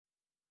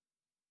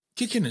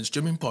Kicking and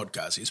Streaming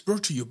Podcast is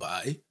brought to you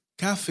by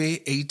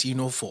Cafe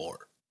 1804.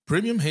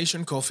 Premium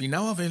Haitian coffee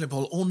now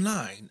available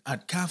online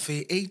at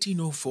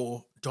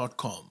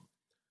cafe1804.com.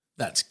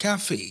 That's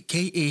Cafe,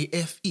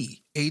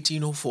 K-A-F-E,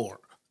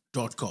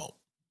 1804.com.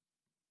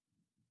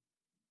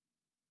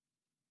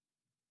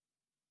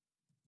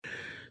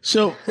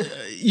 So,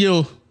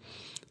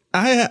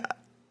 I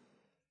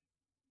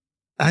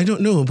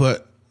don't know,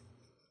 but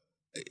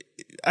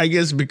I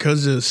guess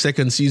because the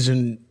second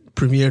season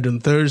premiered on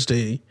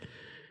Thursday,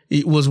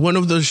 it was one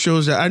of those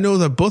shows that I know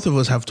that both of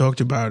us have talked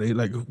about it.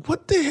 Like,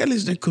 what the hell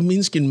is the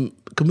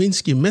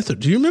Kominsky method?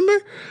 Do you remember?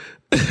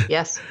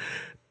 Yes.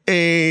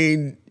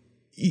 And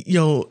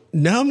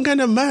now I'm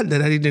kind of mad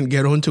that I didn't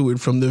get onto it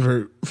from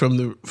the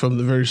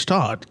very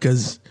start,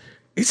 because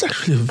it's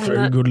actually a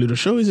very good little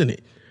show, isn't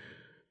it?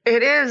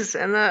 It is,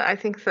 and I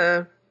think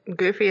the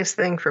goofiest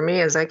thing for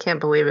me is I can't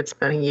believe it's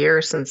been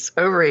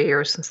over a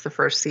year since the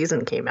first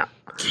season came out.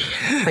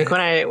 Yeah. Like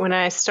when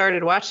I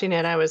started watching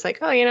it, I was like,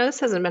 oh, this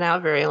hasn't been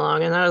out very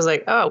long, and I was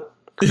like, oh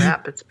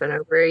crap, it's been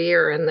over a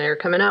year, and they're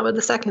coming out with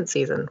the second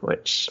season,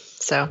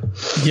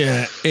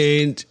 yeah,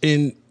 and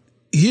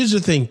here's the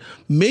thing,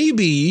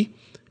 maybe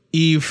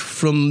if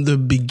from the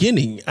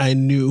beginning I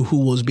knew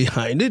who was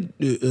behind it,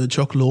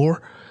 Chuck Lorre,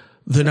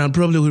 then I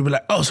probably would be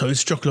like, oh, so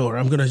it's Chuck Lorre,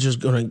 I'm gonna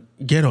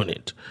get on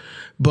it.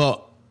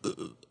 But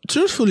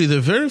truthfully,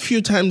 the very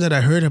few times that I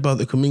heard about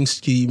the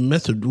Kominsky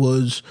method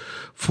was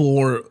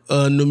for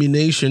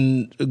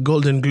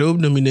Golden Globe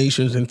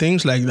nominations and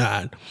things like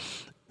that.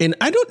 And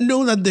I don't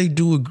know that they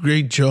do a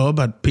great job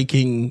at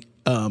picking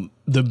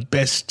the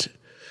best,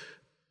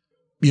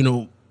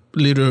 little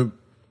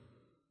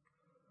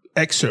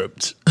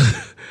excerpts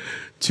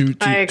to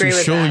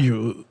show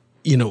you,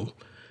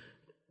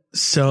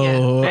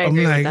 So I'm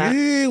like,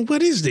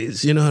 what is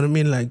this? You know what I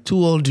mean? Like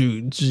two old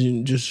dudes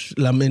just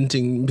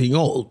lamenting being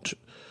old.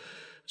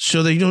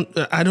 So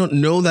I don't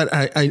know that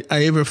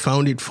I ever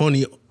found it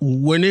funny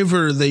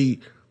whenever they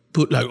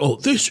put like, oh,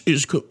 this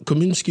is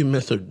Kominsky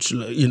methods,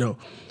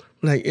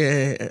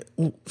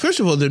 first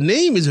of all, the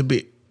name is a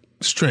bit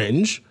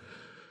strange.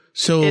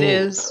 So it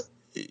is.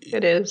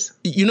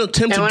 You're not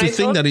tempted to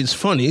think that it's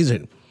funny, is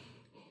it?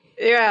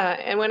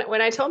 Yeah. And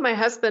when I told my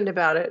husband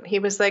about it, he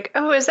was like,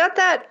 oh, is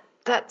that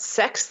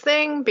sex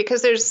thing?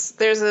 Because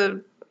there's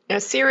a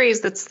series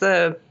that's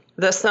the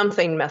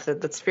something method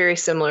that's very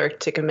similar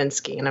to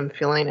Kominsky, and I'm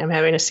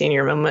having a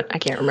senior moment. I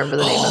can't remember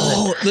the name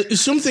of it. Oh,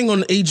 something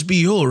on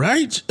HBO,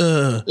 right?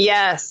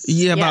 Yes.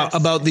 Yeah,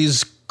 about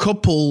this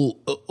couple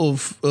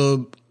of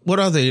what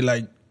are they,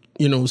 like?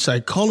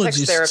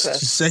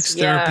 Psychologists, sex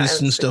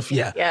therapists and stuff.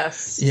 Yeah.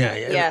 Yes. Yeah.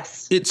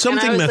 Yes. It's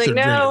something and I was method.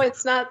 Like, no, really.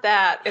 It's not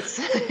that. It's.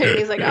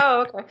 He's like,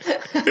 oh, okay.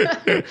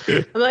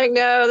 I'm like,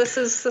 no, this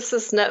is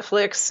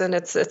Netflix, and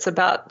it's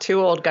about two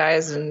old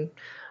guys, and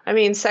I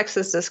mean, sex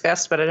is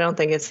discussed, but I don't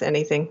think it's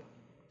anything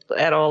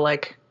at all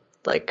like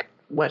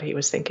what he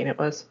was thinking it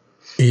was.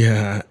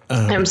 Yeah.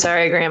 I'm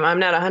sorry, Graham. I'm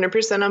not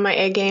 100% on my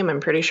A game. I'm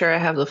pretty sure I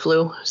have the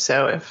flu.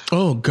 So if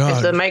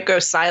the mic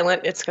goes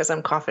silent, it's because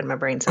I'm coughing my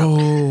brains out.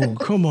 Oh,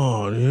 come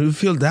on. You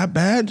feel that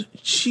bad?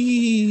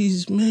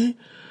 Jeez, man.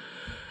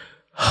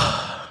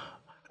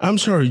 I'm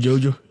sorry,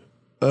 Jojo.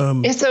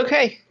 It's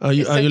okay. Are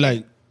you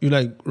like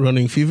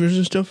running fevers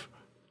and stuff?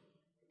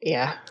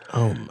 Yeah.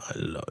 Oh my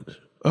Lord.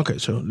 Okay,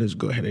 so let's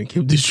go ahead and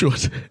keep this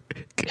short.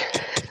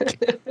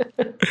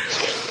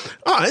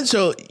 All right,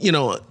 so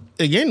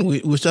again,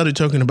 we started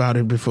talking about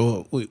it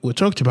before we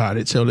talked about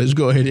it, so let's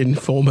go ahead and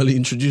formally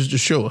introduce the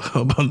show.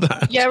 How about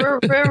that? Yeah, we're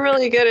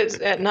really good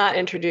at not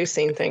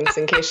introducing things,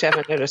 in case you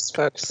haven't noticed,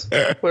 folks.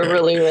 We're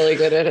really, really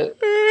good at it.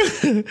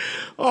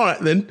 All right,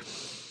 then.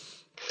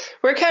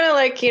 We're kind of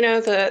like,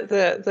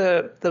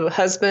 the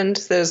husband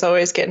that is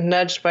always getting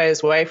nudged by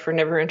his wife for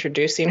never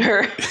introducing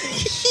her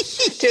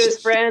to his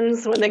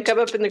friends when they come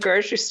up in the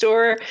grocery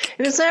store.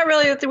 And it's not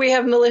really that we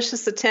have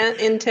malicious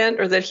intent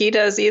or that he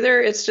does either.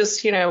 It's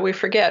just, we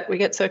forget. We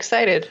get so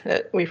excited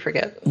that we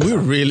forget. We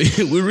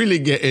really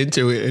get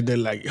into it, and they're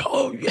like,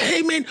 oh,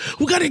 hey, man,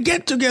 we got to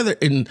get together.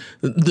 And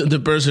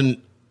the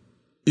person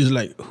is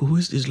like, who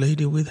is this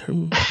lady with her?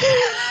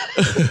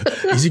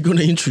 Is he going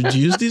to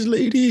introduce this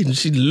lady? And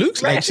she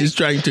looks like she's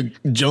trying to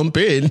jump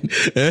in.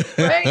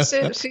 Right.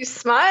 She's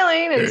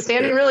smiling and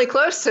standing really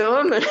close to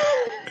him.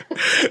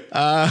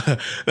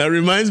 That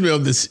reminds me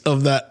of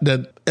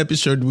that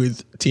episode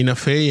with Tina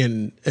Fey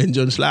and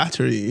John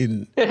Slattery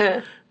in,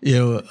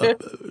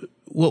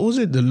 what was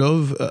it? The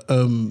Love,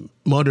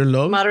 Modern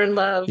Love? Modern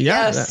Love.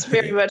 Yeah, yes,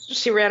 very much.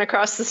 She ran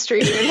across the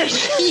street.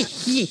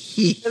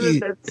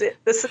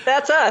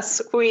 That's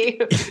us. We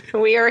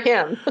are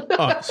him.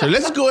 Oh, so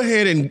let's go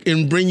ahead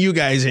and bring you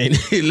guys in,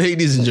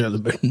 ladies and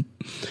gentlemen.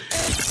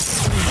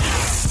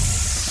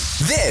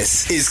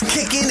 This is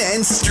Kickin'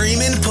 and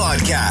Streamin'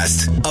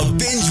 Podcast, a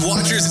binge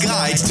watcher's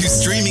guide to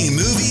streaming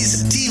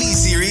movies, TV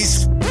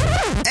series,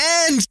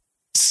 and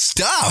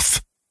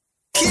stuff.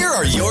 Here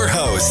are your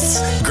hosts,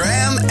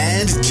 Graham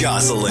and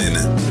Jocelyn.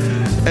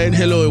 And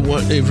hello,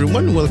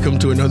 everyone. Welcome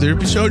to another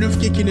episode of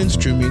Kicking and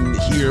Streaming.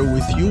 Here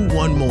with you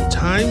one more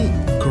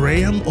time,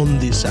 Graham on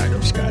this side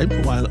of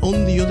Skype, while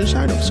on the other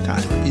side of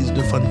Skype is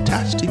the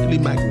fantastically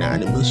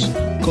magnanimous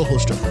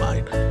co-host of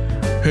mine.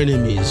 Her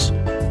name is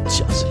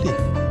Jocelyn.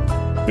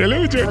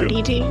 Hello, Jojo.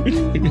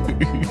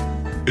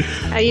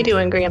 How you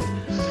doing, Graham?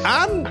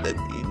 I'm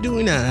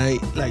doing no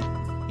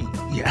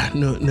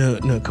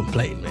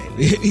complaint, man.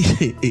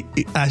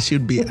 I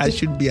should be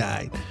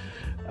alright.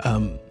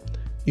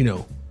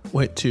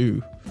 Went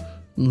to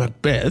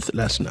Macbeth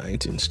last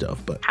night and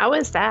stuff, but how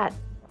was that?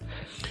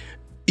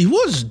 It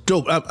was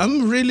dope.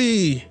 I'm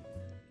really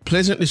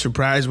pleasantly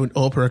surprised with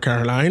Opera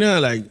Carolina.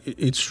 Like,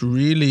 it's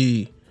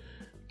really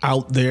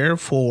out there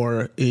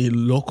for a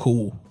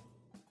local,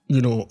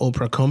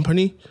 opera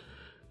company.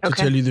 To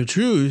tell you the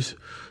truth,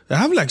 they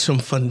have like some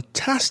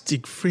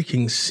fantastic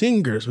freaking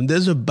singers. And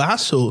there's a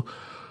basso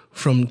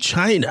from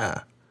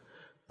China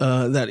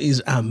that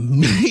is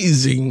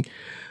amazing.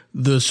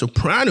 The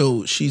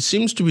soprano, she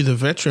seems to be the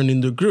veteran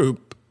in the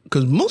group,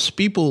 because most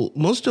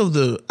of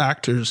the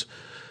actors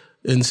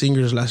and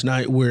singers last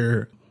night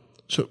were,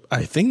 so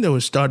I think they were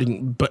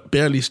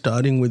barely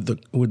starting with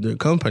the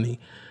company,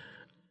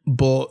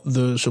 but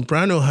the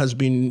soprano has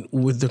been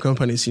with the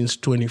company since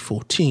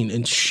 2014,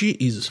 and she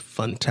is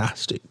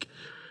fantastic.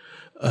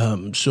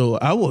 So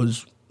I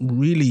was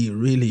really,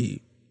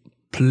 really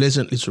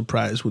pleasantly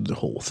surprised with the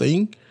whole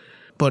thing.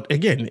 But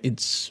again,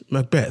 it's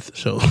Macbeth,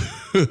 so...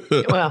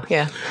 Well,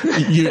 yeah.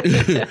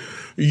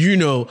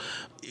 You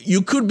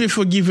could be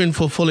forgiven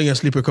for falling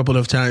asleep a couple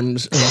of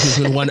times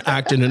between one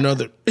act and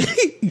another,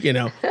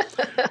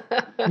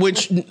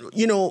 Which,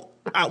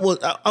 I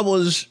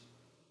was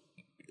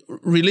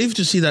relieved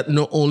to see that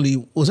not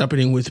only was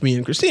happening with me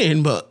and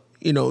Christine, but,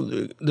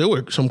 there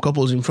were some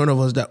couples in front of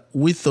us that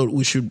we thought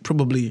we should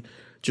probably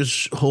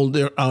just hold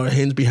our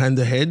hands behind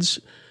their heads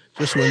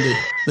just when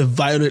they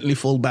violently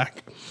fall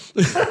back.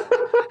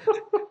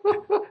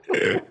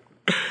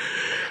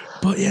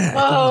 But yeah.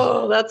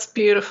 Oh, that's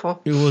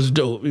beautiful. It was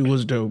dope.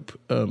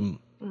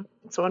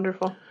 It's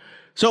wonderful.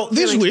 So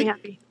this week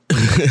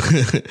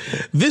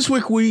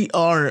we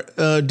are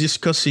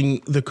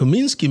discussing the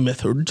Kominsky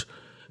method,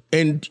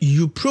 and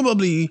you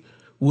probably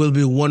will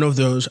be one of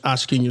those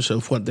asking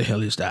yourself, what the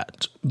hell is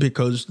that?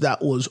 Because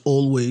that was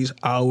always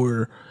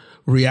our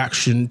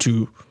reaction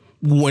to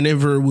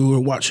whenever we were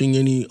watching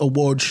any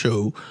award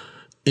show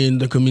and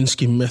the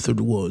Kominsky method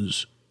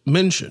was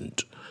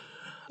mentioned.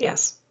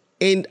 Yes.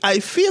 And I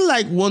feel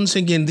like, once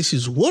again, this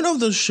is one of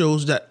those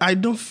shows that I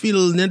don't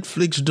feel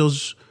Netflix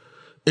does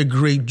a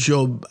great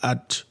job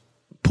at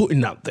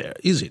putting out there,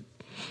 is it?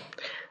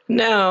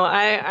 No,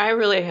 I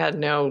really had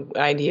no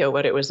idea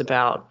what it was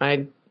about.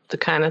 I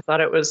kind of thought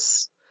it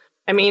was,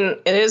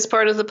 it is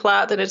part of the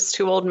plot that it's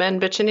two old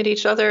men bitching at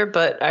each other,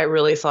 but I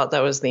really thought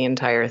that was the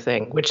entire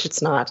thing, which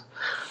it's not.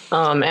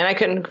 And I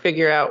couldn't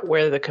figure out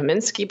where the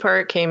Kominsky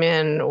part came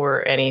in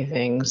or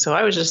anything. So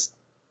I was just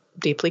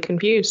deeply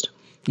confused.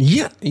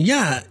 Yeah.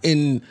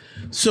 And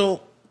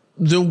so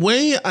the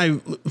way I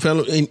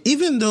felt, and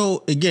even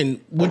though, again,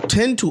 we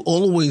tend to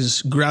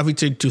always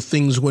gravitate to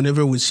things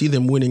whenever we see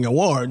them winning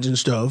awards and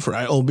stuff,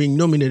 right, or being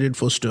nominated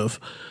for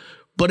stuff.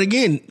 But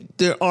again,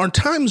 there are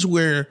times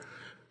where,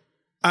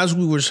 as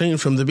we were saying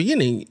from the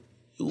beginning,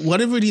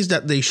 whatever it is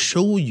that they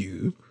show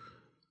you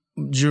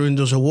during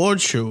those award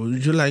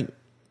shows, you're like,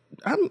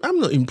 I'm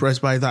not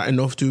impressed by that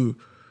enough to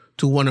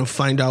want to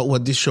find out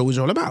what this show is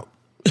all about.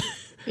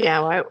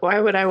 Yeah, why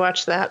would I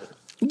watch that?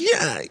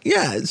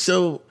 Yeah.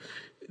 So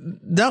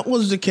that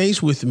was the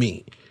case with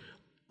me.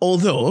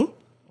 Although,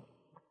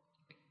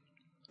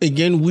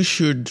 again, we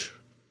should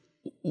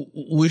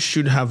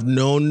have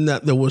known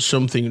that there was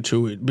something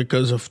to it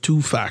because of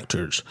two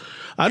factors.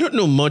 I don't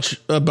know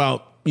much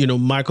about,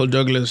 Michael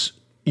Douglas,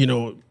 in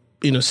a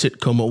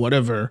sitcom or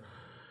whatever,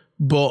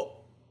 but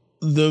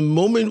the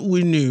moment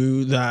we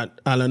knew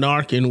that Alan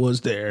Arkin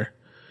was there,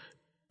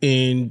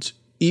 and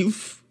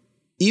if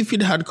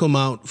it had come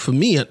out, for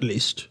me at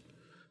least,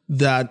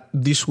 that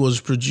this was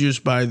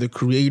produced by the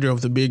creator of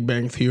The Big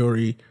Bang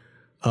Theory,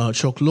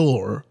 Chuck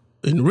Lorre,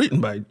 and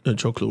written by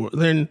Chuck Lorre,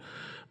 then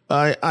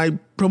I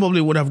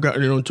probably would have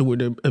gotten onto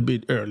it a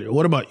bit earlier.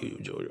 What about you,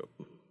 Jojo?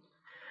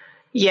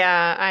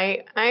 Yeah,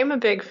 I'm a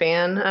big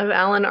fan of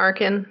Alan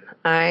Arkin.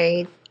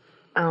 I've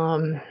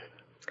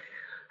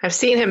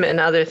seen him in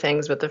other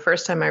things, but the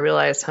first time I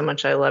realized how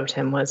much I loved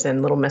him was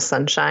in Little Miss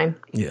Sunshine.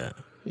 Yeah.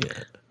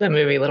 The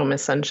movie Little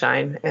Miss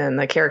Sunshine, and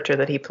the character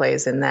that he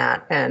plays in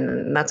that.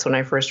 And that's when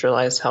I first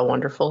realized how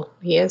wonderful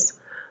he is.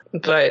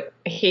 But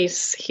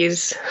he's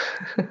he's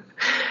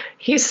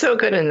so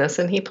good in this,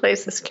 and he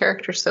plays this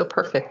character so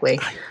perfectly.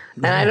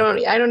 And I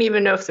don't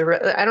even know if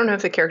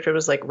the character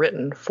was like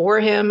written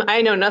for him.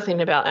 I know nothing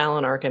about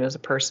Alan Arkin as a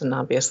person,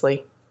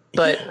 obviously.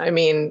 But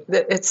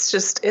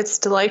it's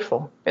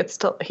delightful.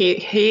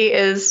 He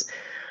is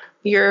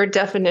your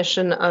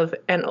definition of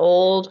an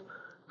old,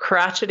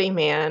 crotchety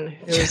man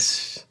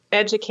who's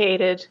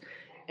educated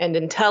and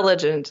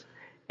intelligent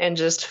and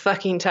just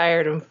fucking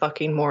tired of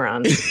fucking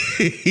morons.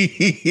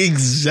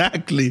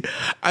 Exactly.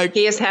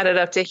 He has had it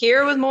up to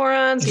here with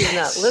morons. He's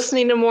not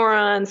listening to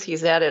morons.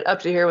 He's had it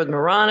up to here with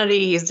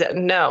moronity.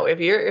 No, if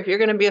you're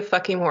going to be a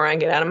fucking moron,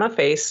 get out of my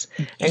face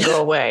and go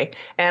away.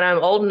 And I'm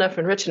old enough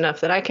and rich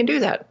enough that I can do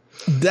that.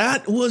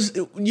 That was,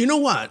 you know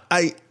what?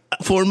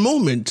 For a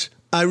moment,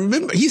 I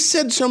remember he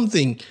said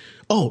something.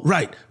 Oh,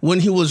 right. When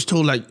he was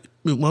told, like,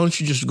 why don't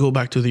you just go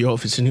back to the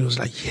office? And he was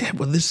like, yeah,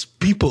 but there's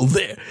people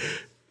there.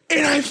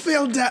 And I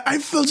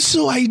felt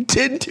so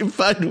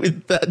identified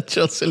with that,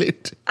 Jocelyn.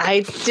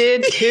 I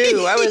did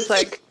too. I was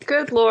like,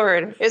 good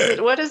Lord.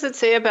 What does it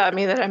say about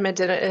me that I'm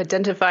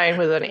identifying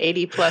with an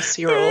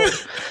 80-plus-year-old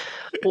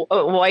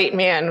white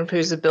man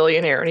who's a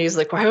billionaire? And he's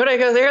like, why would I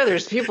go there?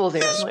 There's people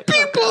there. I'm like,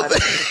 oh, God.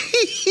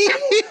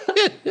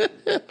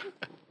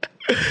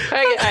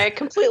 I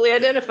completely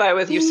identify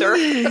with you, sir.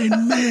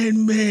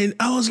 Man.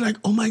 I was like,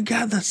 oh my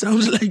God, that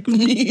sounds like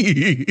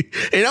me.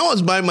 And I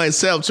was by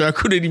myself, so I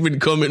couldn't even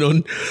comment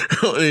on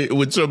it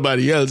with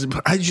somebody else.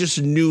 But I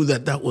just knew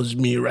that was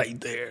me right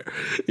there,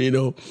 you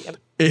know. Yep.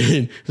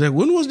 And it's like,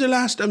 when was the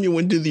last time you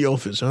went to the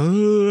office? I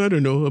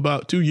don't know,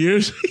 about 2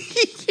 years.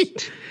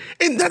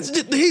 And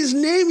his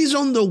name is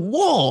on the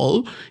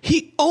wall.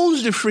 He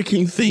owns the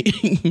freaking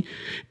thing.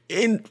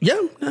 And yeah,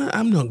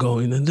 I'm not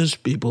going. And there's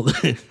people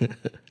there.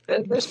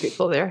 There's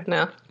people there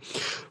now.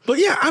 But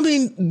yeah, I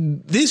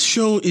mean, this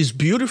show is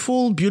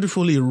beautiful,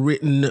 beautifully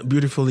written,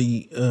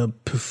 beautifully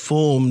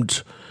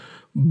performed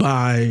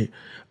by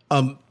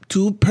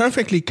two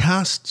perfectly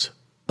cast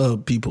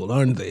people,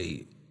 aren't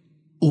they?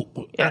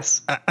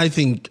 Yes. I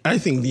think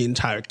the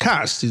entire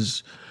cast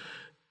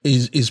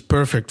is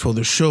perfect for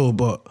the show,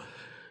 but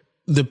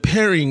the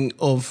pairing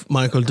of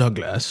Michael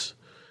Douglas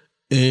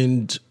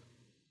and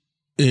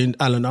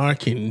Alan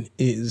Arkin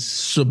is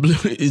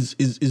sublime.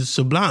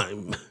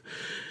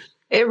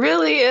 It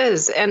really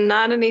is, and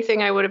not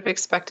anything I would have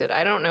expected.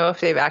 I don't know if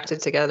they've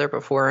acted together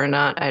before or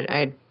not.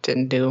 I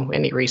didn't do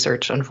any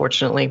research,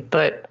 unfortunately,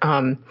 but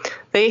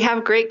they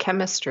have great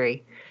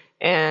chemistry.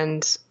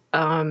 And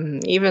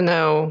even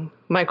though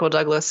Michael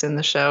Douglas in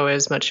the show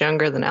is much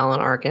younger than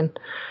Alan Arkin,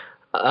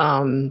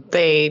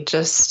 they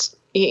just...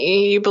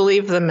 You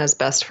believe them as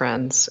best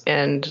friends.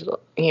 And,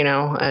 you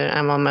know,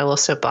 I'm on my little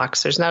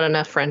soapbox. There's not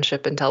enough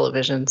friendship in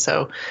television.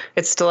 So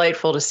it's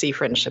delightful to see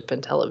friendship in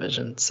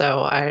television. So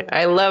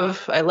I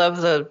love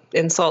the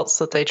insults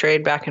that they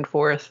trade back and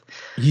forth.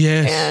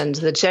 Yes. And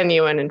the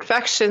genuine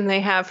affection they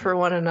have for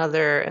one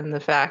another. And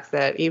the fact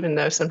that even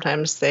though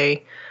sometimes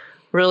they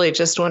really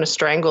just want to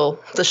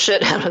strangle the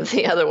shit out of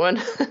the other one,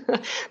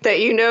 that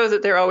you know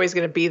that they're always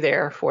going to be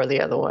there for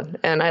the other one.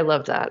 And I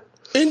love that.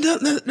 And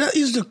that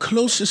is the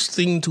closest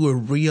thing to a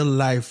real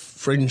life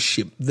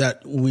friendship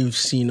that we've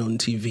seen on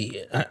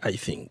TV, I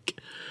think.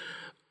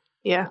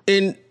 Yeah.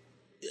 And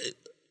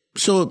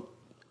so,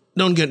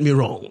 don't get me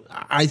wrong.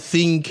 I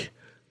think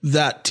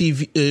that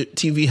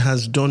TV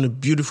has done a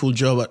beautiful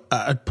job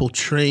at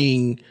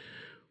portraying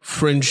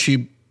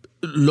friendship,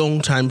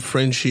 long-time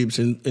friendships,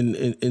 and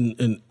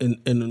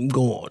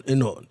go on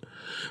and on.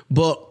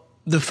 But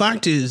the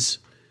fact is,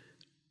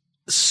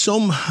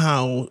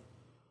 somehow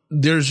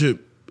there's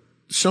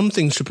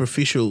something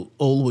superficial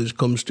always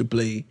comes to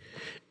play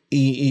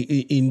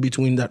in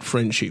between that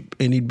friendship,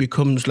 and it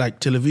becomes like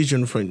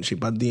television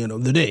friendship at the end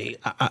of the day.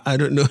 I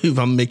don't know if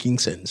I'm making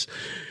sense.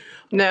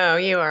 No,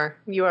 you are.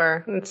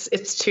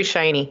 It's too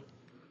shiny.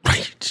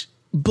 Right.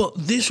 But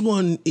this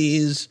one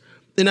is,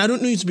 and I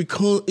don't know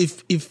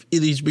if it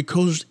is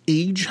because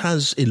age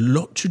has a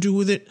lot to do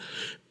with it.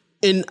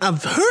 And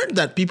I've heard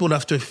that people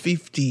after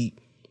 50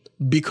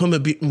 become a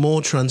bit more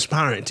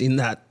transparent in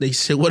that they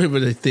say whatever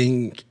they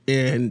think,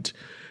 and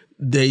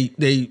they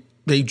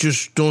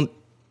just don't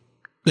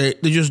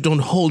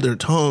hold their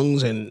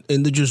tongues, and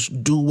they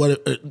just do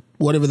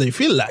whatever they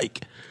feel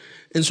like.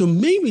 And so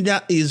maybe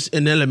that is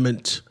an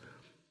element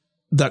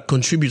that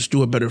contributes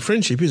to a better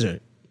friendship, isn't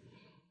it?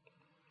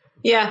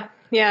 Yeah.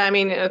 I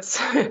mean, it's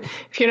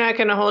if you're not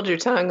going to hold your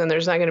tongue, then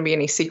there's not going to be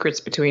any secrets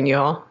between you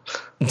all.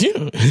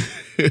 Yeah.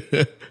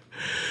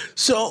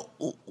 So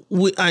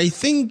I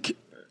think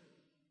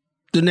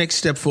the next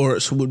step for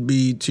us would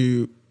be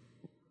to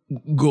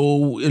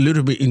go a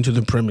little bit into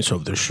the premise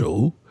of the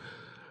show.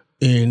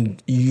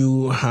 And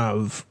you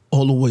have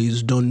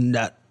always done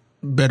that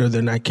better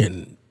than I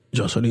can,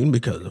 Jocelyn,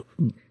 because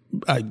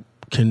I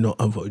cannot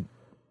avoid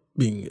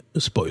being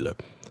a spoiler.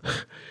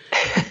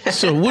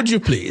 So would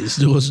you please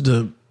do us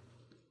the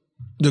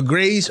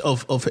grace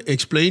of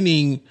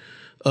explaining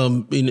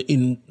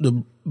in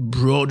the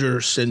broader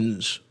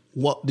sense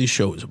what this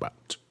show is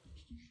about?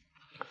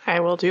 I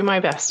will do my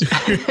best.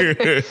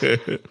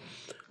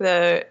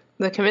 The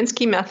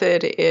Kominsky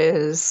method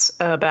is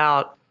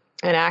about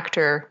an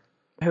actor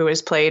who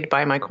is played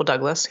by Michael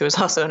Douglas, who is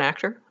also an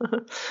actor.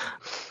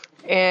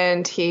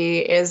 And he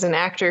is an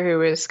actor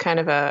who is kind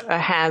of a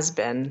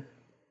has-been,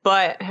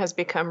 but has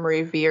become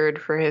revered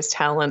for his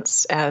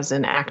talents as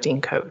an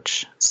acting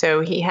coach.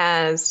 So he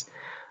has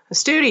a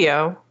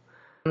studio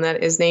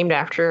that is named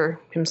after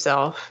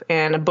himself,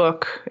 and a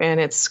book, and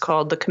it's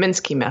called The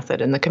Kaminsky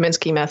Method. And the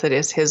Kaminsky Method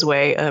is his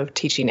way of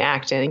teaching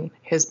acting,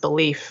 his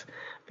belief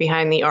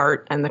behind the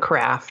art and the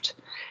craft.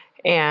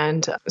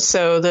 And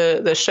so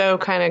the show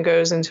kind of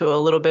goes into a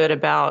little bit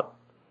about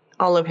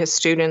all of his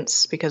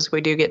students, because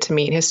we do get to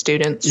meet his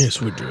students. Yes,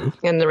 we do.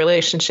 And the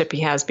relationship he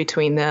has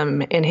between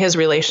them, and his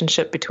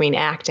relationship between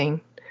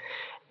acting.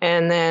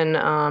 And then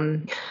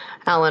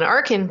Alan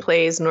Arkin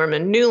plays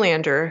Norman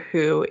Newlander,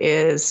 who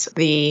is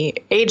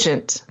the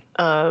agent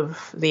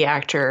of the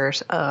actor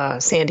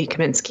Sandy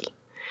Kaminsky.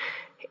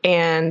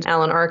 And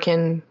Alan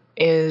Arkin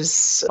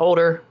is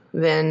older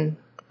than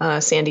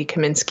Sandy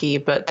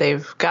Kaminsky, but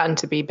they've gotten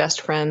to be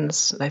best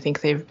friends. I think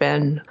they've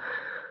been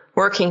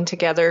working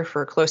together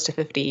for close to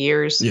 50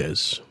 years.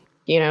 Yes.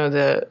 You know,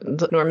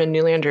 the Norman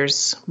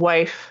Newlander's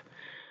wife,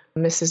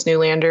 Mrs.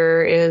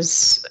 Newlander,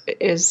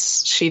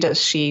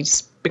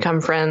 she's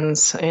become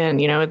friends,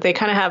 and, you know, they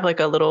kind of have like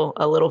a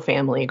little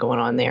family going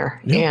on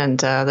there. Yeah. And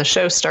the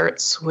show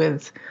starts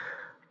with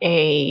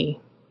a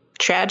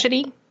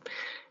tragedy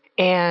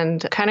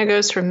and kind of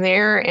goes from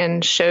there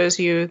and shows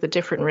you the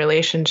different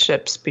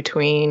relationships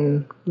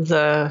between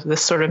the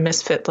sort of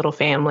misfit little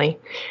family,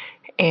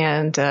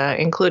 and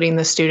including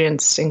the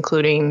students,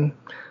 including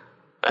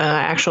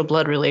actual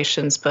blood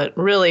relations. But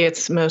really,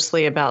 it's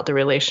mostly about the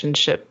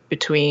relationship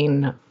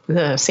between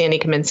the Sandy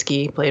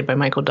Kaminsky, played by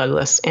Michael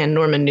Douglas, and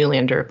Norman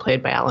Newlander,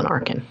 played by Alan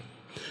Arkin.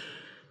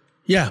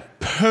 Yeah,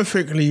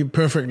 perfectly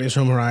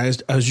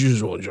summarized as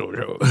usual,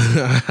 Jojo.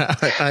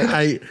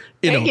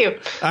 Thank you.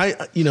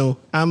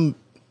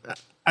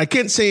 I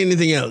can't say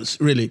anything else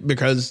really,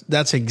 because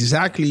that's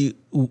exactly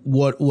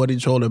what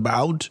it's all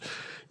about.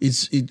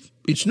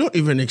 It's not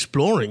even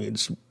exploring.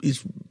 It's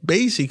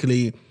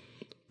basically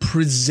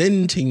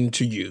presenting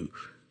to you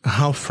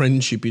how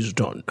friendship is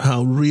done,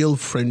 how real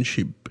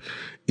friendship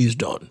is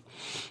done.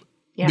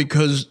 Yeah.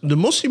 Because the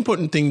most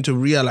important thing to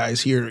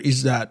realize here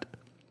is that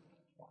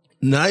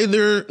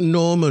neither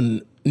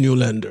Norman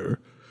Newlander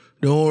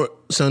nor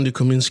Sandy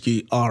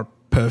Kaminsky are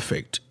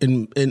perfect.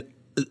 And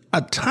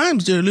at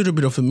times they're a little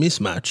bit of a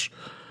mismatch.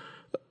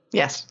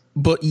 Yes.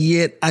 But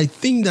yet I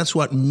think that's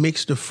what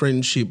makes the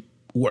friendship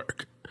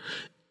work.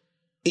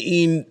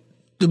 In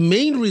the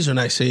main reason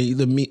I say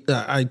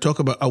I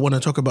want to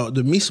talk about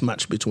the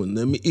mismatch between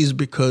them is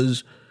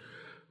because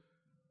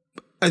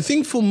I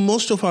think for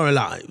most of our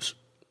lives,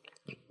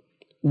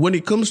 when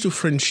it comes to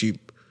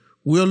friendship,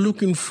 we're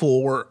looking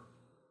for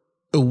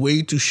a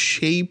way to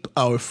shape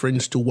our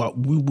friends to what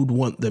we would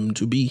want them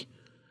to be,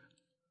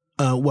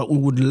 what we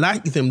would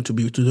like them to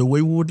be, to the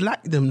way we would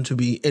like them to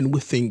be, and we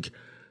think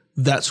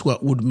that's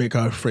what would make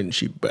our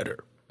friendship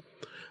better.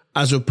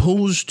 As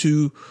opposed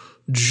to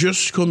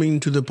just coming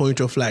to the point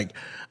of like,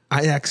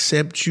 I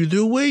accept you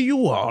the way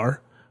you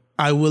are,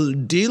 I will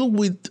deal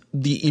with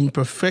the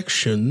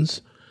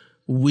imperfections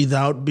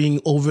without being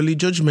overly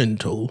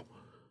judgmental,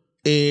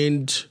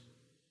 and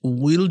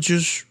we'll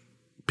just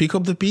pick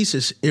up the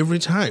pieces every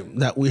time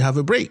that we have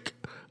a break,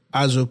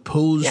 as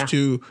opposed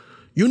to,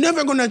 you're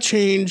never going to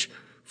change,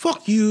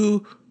 fuck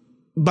you,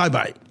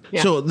 bye-bye.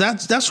 Yeah. So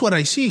that's what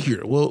I see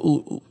here.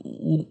 Well,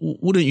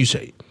 wouldn't you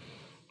say?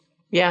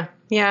 Yeah,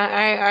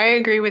 I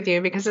agree with you,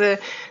 because the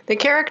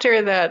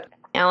character that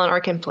Alan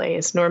Arkin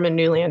plays, Norman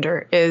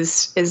Newlander,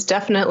 is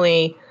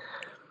definitely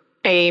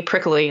a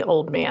prickly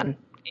old man.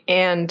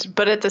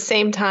 But at the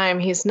same time,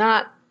 he's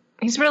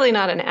really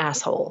not an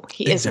asshole.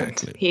 He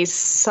isn't. He's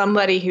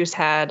somebody who's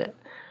had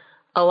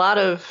a lot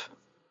of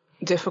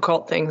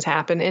difficult things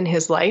happen in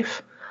his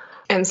life,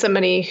 and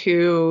somebody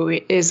who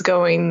is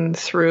going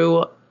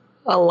through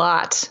a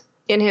lot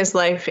in his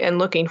life and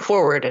looking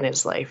forward in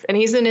his life. And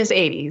he's in his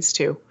 80s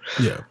too.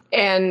 Yeah.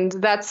 And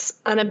that's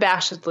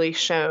unabashedly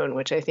shown,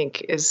 which I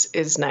think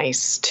is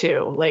nice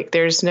too. Like,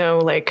 there's no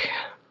like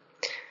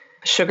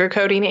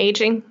sugarcoating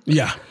aging.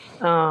 Yeah.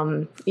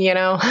 You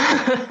know,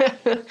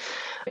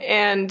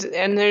 and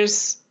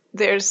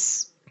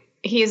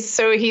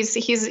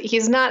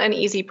he's not an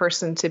easy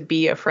person to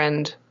be a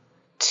friend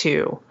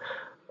to,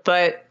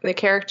 but the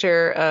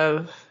character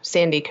of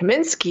Sandy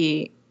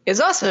Kaminsky is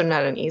also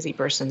not an easy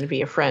person to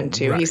be a friend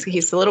to. Right.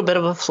 He's a little bit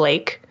of a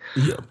flake.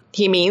 Yeah.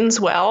 He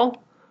means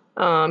well.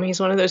 He's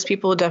one of those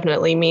people who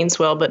definitely means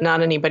well, but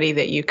not anybody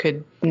that you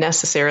could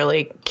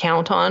necessarily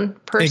count on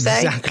per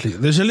se. Exactly.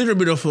 There's a little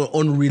bit of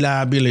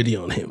unreliability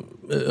on him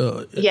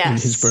in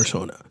his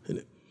persona.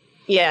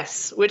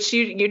 Yes, which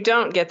you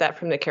don't get that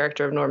from the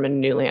character of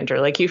Norman Newlander.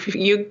 Like,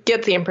 you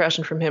get the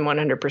impression from him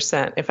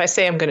 100%. If I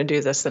say I'm going to do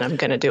this, then I'm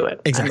going to do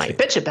it. Exactly. I might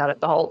bitch about it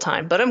the whole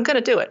time, but I'm going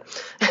to do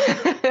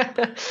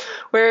it.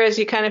 Whereas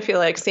you kind of feel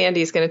like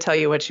Sandy's going to tell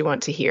you what you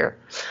want to hear.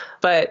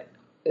 But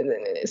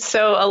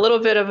so a little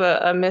bit of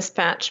a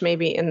mismatch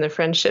maybe in the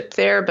friendship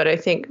there, but I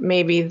think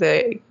maybe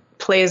the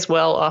plays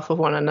well off of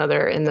one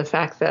another in the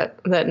fact that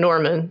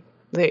Norman,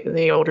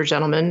 the older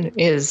gentleman,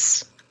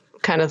 is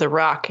kind of the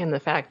rock in the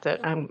fact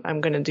that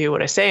I'm going to do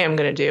what I say I'm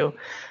going to do.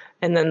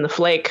 And then the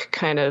flake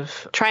kind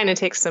of trying to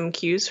take some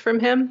cues from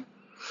him.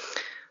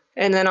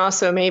 And then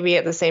also maybe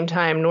at the same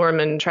time,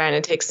 Norman trying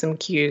to take some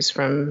cues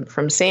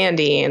from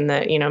Sandy, and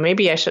that,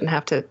 maybe I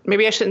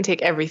shouldn't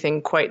take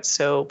everything quite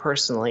so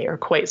personally or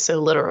quite so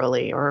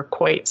literally or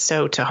quite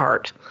so to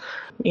heart.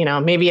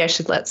 Maybe I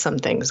should let some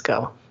things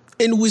go.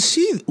 And we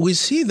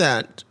see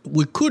that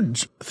we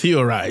could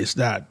theorize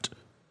that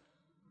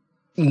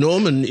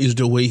Norman is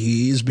the way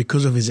he is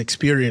because of his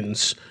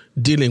experience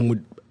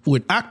dealing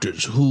with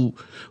actors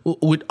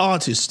with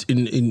artists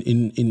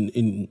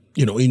in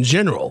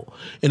general.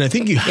 And I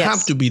think you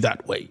have to be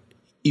that way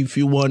if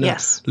you want to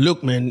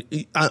look, man,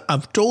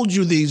 I've told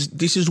you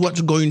this is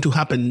what's going to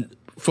happen.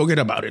 Forget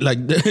about it.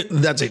 Like,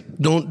 that's it.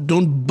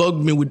 Don't bug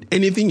me with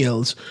anything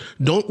else.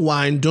 Don't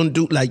whine. Don't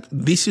do, like,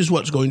 this is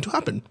what's going to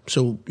happen.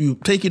 So you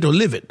take it or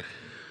leave it.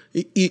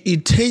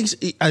 It takes,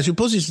 I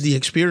suppose it's the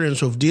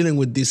experience of dealing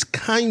with these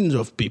kinds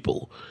of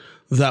people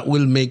that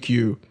will make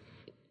you,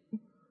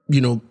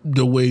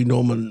 the way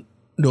Norman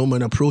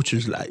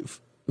approaches life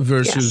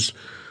versus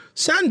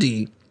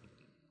Sandy,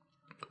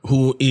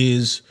 who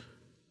is,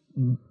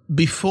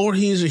 before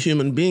he's a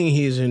human being,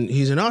 he's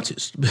an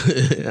artist.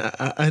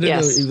 I don't know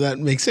if that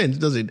makes sense,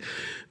 does it?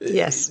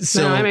 Yes.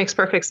 So, no, that makes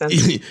perfect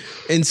sense.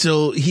 And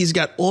so he's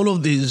got all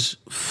of these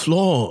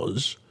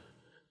flaws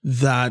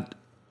that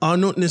are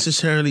not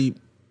necessarily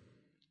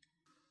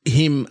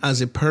him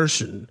as a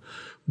person,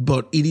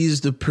 but it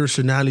is the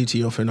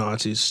personality of an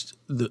artist,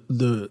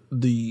 the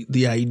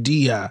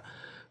idea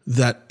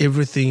that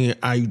everything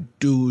I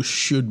do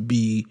should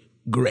be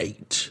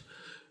great.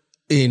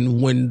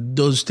 And when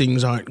those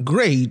things aren't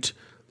great,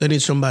 then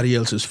it's somebody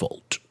else's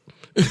fault.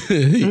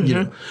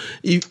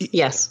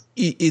 Yes.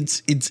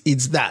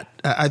 It's that.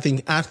 I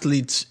think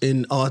athletes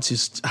and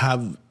artists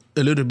have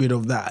a little bit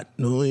of that,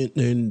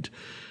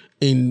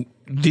 and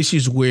this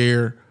is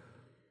where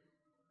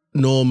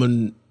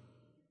Norman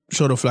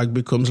sort of like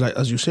becomes, like,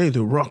 as you say,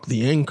 the rock,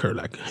 the anchor.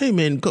 Like, hey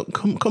man,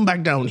 come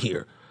back down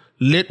here.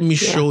 Let me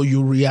show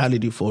you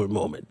reality for a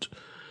moment.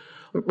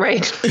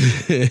 Right.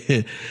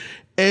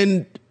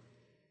 And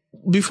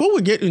before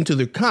we get into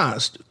the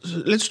cast,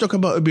 let's talk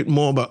about a bit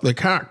more about the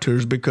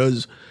characters,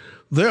 because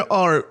there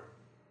are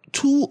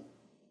 3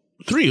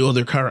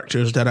 other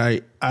characters that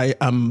I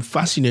am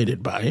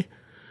fascinated by.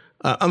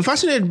 I'm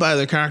fascinated by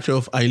the character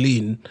of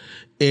Eileen.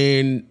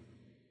 And,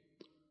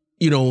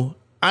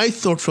 I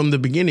thought from the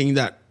beginning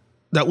that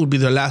would be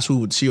the last we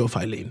would see of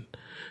Eileen.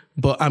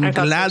 But I'm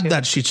glad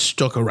that she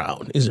stuck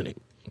around, isn't it?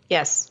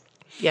 Yes.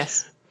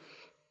 Yes.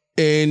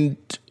 And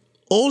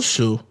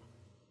also,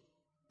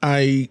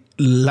 I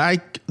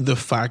like the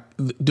fact,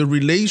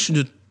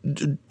 the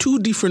 2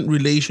 different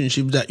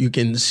relationships that you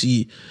can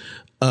see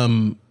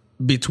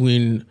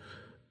between,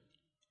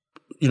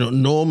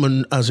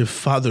 Norman as a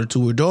father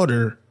to a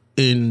daughter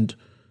and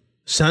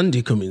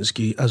Sandy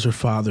Kaminsky as a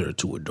father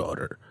to a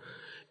daughter.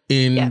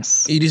 And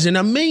it is an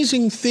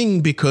amazing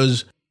thing,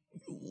 because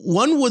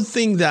one would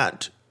think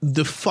that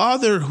the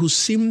father who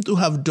seemed to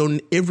have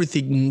done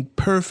everything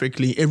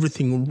perfectly,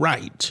 everything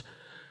right,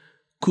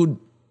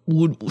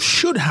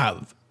 should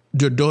have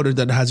the daughter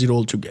that has it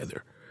all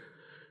together.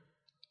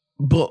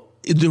 But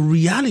the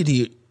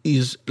reality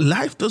is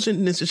life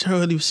doesn't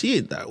necessarily see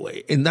it that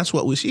way. And that's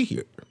what we see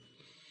here.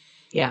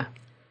 Yeah.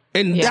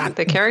 And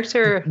the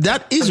character...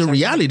 That is a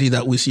reality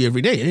that we see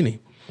every day, isn't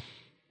it?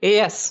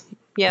 Yes.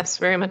 Yes,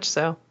 very much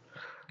so.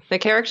 The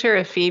character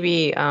of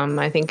Phoebe,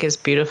 I think, is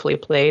beautifully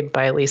played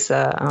by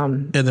Lisa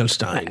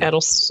Edelstein.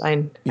 Yes.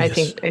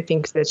 I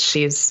think that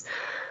she's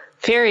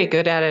very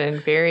good at it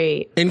and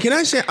very. And can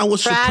I say, I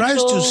was fragile.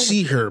 surprised to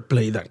see her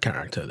play that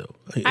character, though.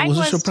 It was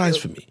a surprise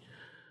for me.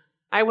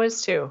 I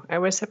was too. I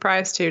was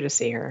surprised too to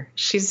see her.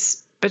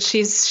 She's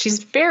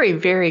very,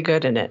 very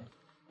good in it,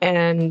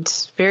 and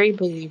very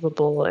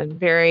believable, and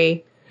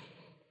very,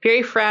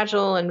 very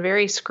fragile, and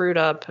very screwed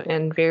up,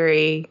 and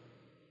very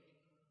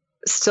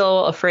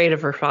still afraid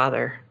of her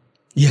father.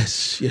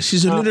 Yes.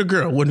 She's a little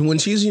girl. When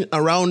she's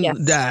around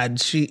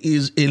Dad, she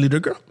is a little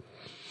girl.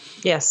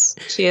 Yes,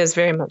 she is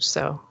very much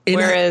so. And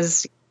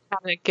whereas you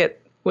kind of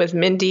get with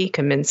Mindy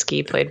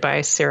Kaminsky, played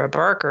by Sarah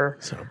Baker.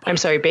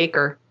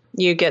 Baker.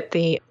 You get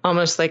the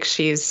almost like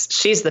she's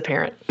the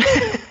parent.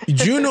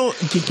 Do you know?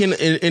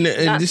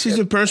 And this is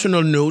a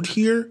personal note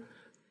here.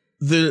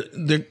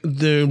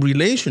 The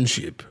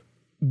relationship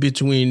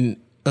between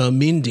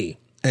Mindy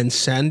and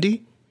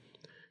Sandy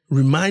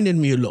reminded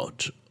me a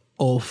lot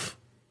of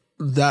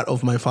that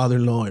of my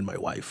father-in-law and my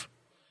wife.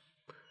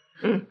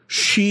 Mm.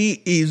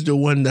 She is the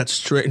one that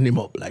straightened him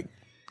up. Like,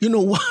 you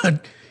know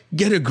what?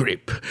 Get a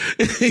grip.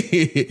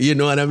 You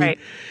know what I mean?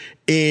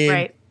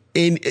 Right.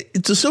 And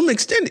to some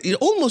extent, it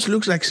almost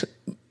looks like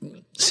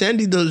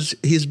Sandy does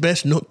his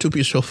best not to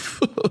piss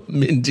off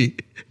Mindy.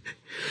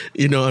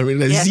 You know what I mean?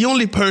 Like, he's the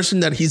only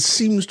person that he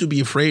seems to be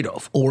afraid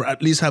of, or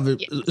at least have a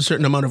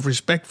certain amount of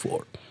respect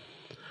for.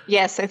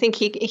 Yes, I think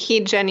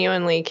he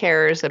genuinely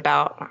cares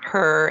about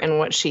her and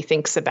what she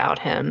thinks about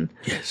him.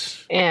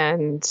 Yes.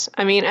 And,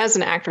 I mean, as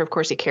an actor, of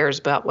course, he cares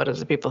about what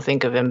other people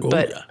think of him.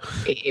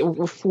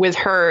 With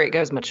her, it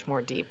goes much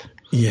more deep.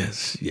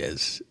 Yes.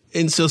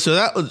 And so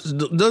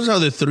those are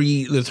the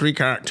three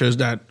characters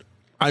that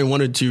I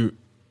wanted to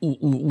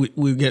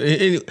we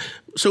get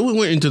so we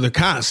went into the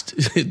cast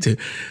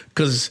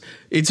because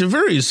it's a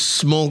very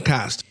small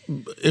cast.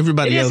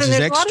 Everybody else is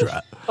extra. A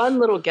lot of fun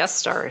little guest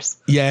stars.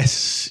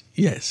 Yes.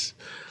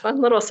 Fun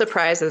little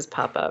surprises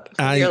pop up.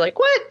 You're like,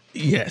 what?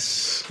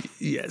 Yes.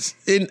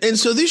 And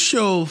so this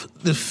show,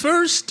 the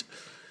first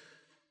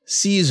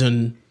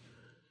season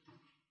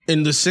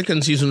and the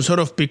second season sort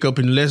of pick up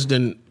in less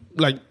than,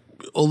 like,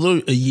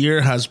 although a year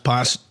has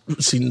passed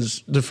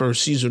since the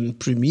first season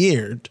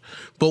premiered,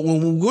 but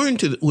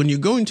when you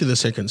go into the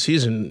second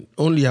season,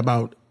 only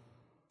about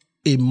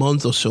a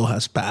month or so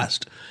has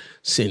passed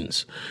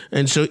since.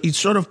 And so it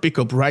sort of pick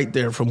up right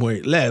there from where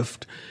it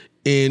left.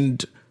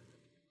 And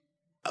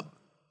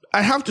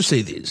I have to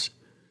say this.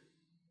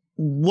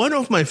 One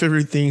of my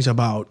favorite things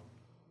about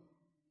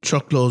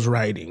Chuck Lorre's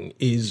writing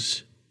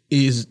is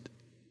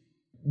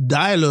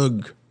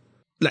dialogue.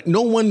 Like,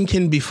 no one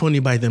can be funny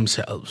by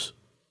themselves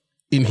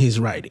in his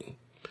writing.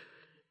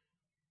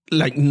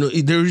 Like,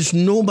 there is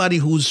nobody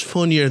who's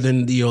funnier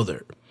than the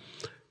other.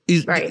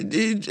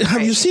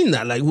 Have you seen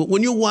that? Like,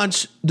 when you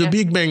watch The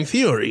Big Bang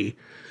Theory,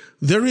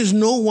 there is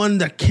no one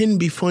that can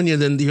be funnier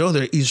than the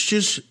other. It's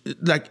just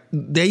like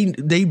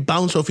they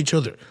bounce off each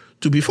other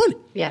to be funny.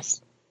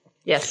 Yes.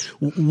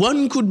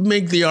 One could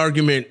make the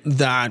argument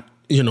that,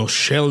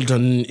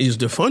 Sheldon is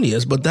the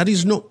funniest, but that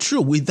is not true.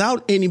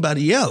 Without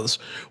anybody else,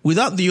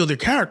 without the other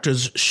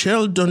characters,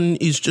 Sheldon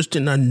is just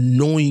an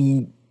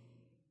annoying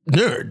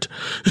nerd.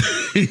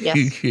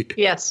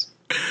 Yes.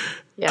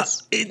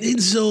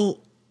 And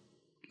so,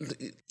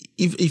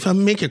 if I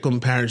make a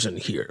comparison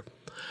here,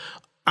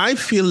 I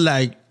feel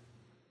like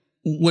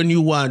when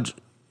you watch,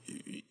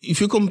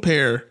 if you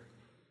compare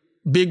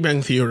Big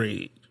Bang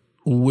Theory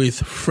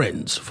with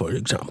Friends, for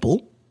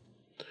example,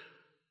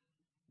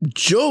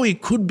 Joey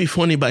could be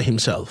funny by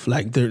himself.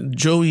 Like,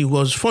 Joey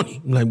was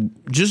funny. Like,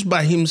 just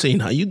by him saying,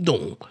 how you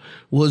doing,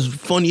 was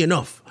funny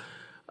enough.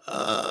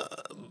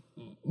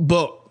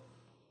 But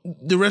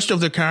the rest of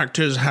the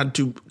characters had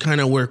to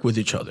kind of work with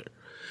each other.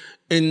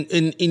 And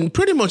in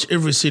pretty much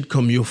every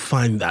sitcom, you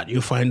find that.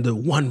 You find the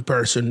one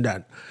person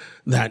that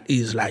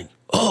is like,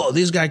 oh,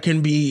 this guy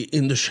can be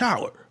in the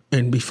shower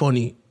and be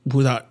funny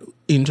without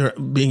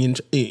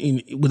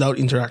without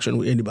interaction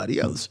with anybody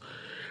else.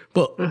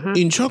 But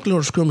in Chuck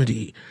Lorre's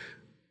comedy,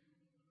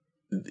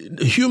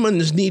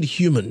 humans need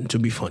human to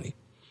be funny.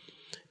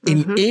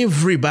 And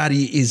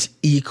everybody is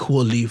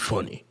equally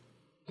funny.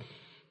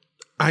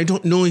 I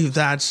don't know if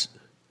that's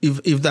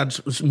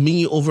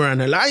me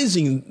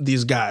overanalyzing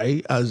this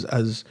guy as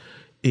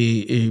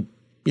a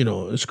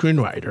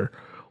screenwriter,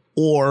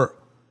 or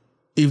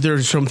if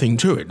there's something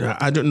to it.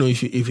 I don't know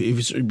if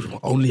it's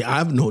only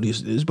I've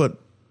noticed this,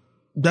 but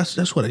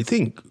that's what I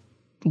think.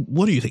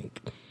 What do you think?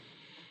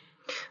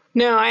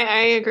 No,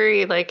 I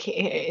agree. Like,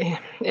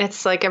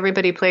 it's like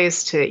everybody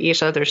plays to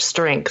each other's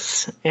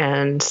strengths,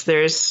 and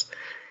there's,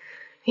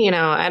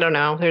 I don't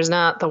know. There's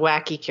not the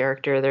wacky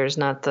character. There's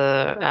not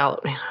the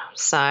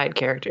outside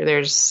character.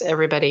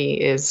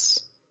 Everybody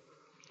is,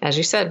 as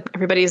you said,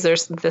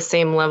 there's the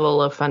same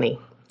level of funny,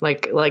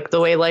 like the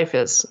way life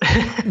is.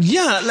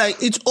 Yeah,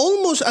 like it's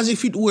almost as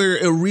if it were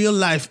a real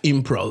life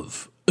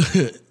improv.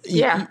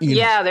 Yeah,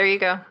 there you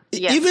go.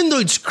 Yes. Even though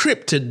it's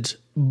scripted,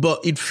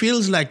 but it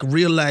feels like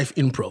real life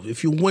improv.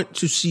 If you went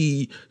to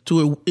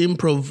an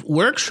improv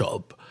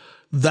workshop,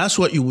 that's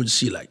what you would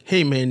see. Like,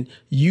 hey man,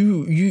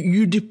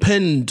 you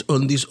depend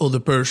on this other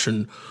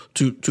person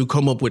to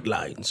come up with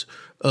lines.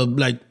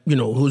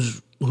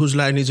 Whose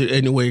line is it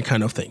anyway,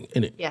 kind of thing,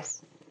 innit?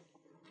 Yes.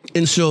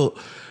 And so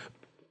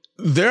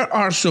there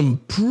are some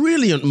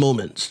brilliant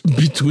moments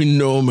between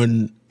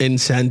Norman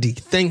and Sandy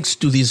thanks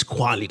to this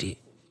quality.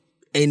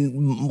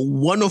 And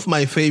one of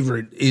my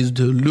favorite is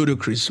the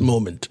ludicrous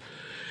moment.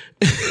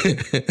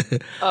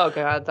 Oh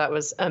God, that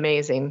was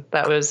amazing.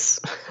 That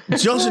was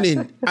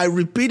Jocelyn. I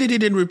repeated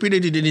it, and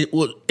it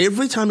was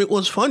every time it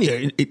was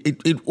funnier.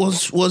 It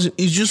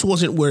just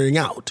wasn't wearing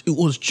out. It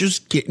was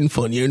just getting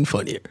funnier and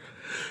funnier.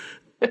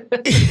 I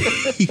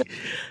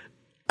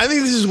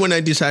think this is when I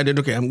decided,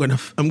 okay, I'm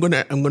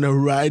gonna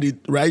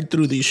ride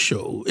through this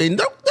show, and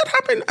that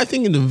happened. I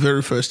think in the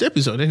very first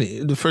episode,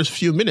 in the first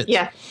few minutes.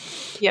 Yeah.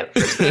 Yep,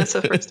 that's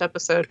the first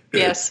episode.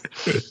 Yes.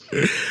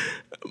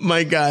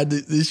 My God,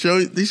 this show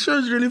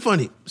is really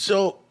funny.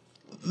 So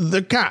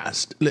the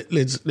cast,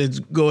 let's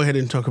go ahead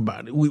and talk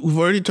about it. We've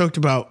already talked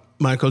about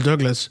Michael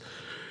Douglas.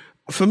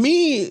 For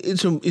me,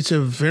 it's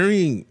a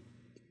very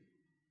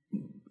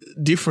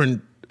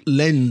different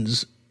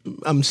lens.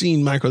 I'm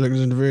seeing Michael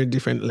Douglas in a very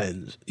different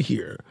lens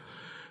here,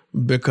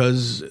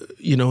 because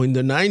in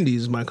the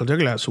 90s, Michael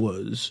Douglas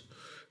was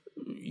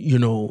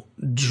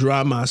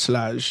drama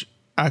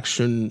 /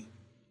 action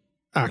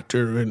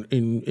actor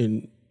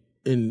in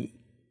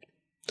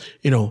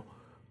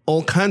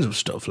all kinds of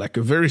stuff, like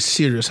a very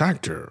serious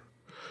actor.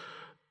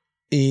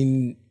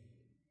 And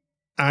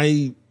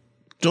I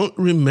don't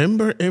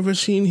remember ever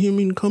seeing him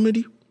in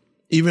comedy,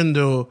 even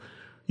though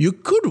you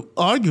could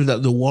argue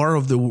that the War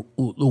of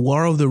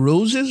the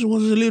Roses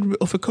was a little bit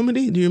of a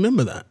comedy. Do you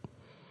remember that?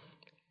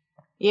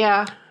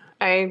 Yeah.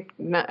 I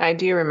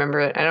do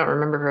remember it. I don't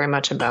remember very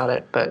much about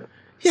it, but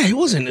yeah, it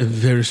wasn't a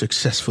very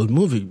successful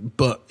movie,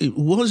 but it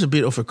was a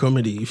bit of a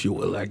comedy, if you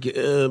will. Like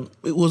it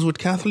was with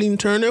Kathleen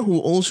Turner, who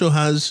also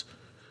has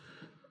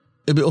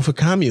a bit of a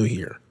cameo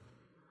here.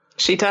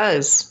 She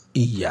does.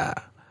 Yeah,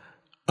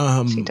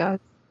 she does.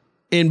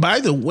 And by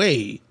the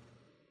way,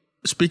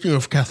 speaking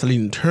of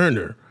Kathleen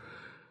Turner,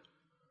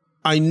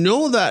 I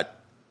know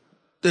that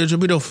there's a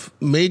bit of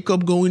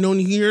makeup going on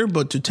here,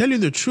 but to tell you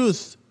the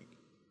truth,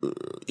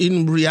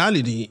 in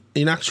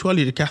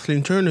actuality,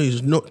 Kathleen Turner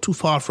is not too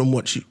far from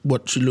what she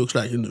looks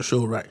like in the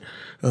show, right?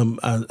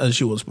 As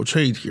she was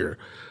portrayed here,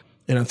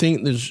 and I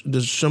think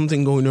there's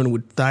something going on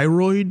with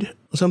thyroid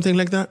or something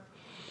like that.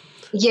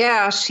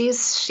 Yeah, she's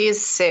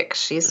sick.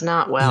 She's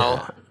not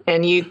well,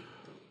 and you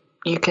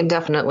can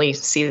definitely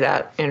see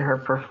that in her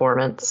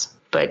performance.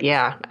 But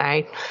yeah,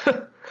 it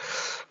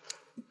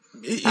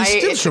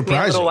took me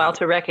a little while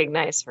to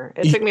recognize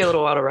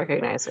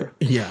her.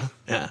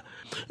 Yeah.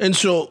 And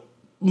so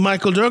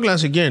Michael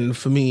Douglas, again,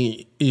 for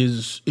me,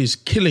 is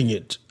killing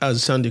it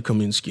as Sandy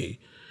Kaminsky.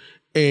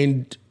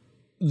 And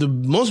the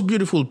most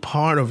beautiful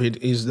part of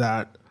it is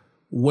that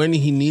when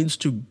he needs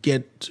to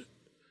get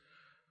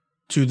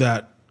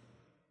to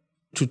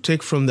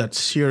take from that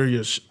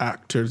serious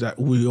actor that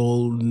we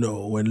all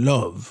know and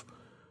love,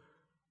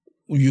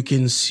 you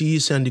can see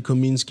Sandy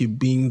Kaminsky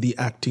being the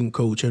acting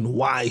coach and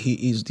why he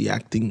is the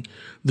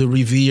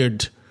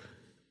revered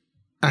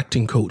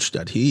acting coach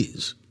that he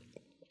is.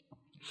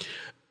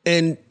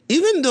 And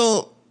even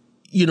though,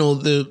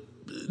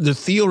 the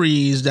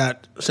theory is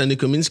that Sandy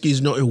Kaminsky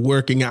is not a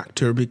working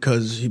actor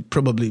because he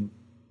probably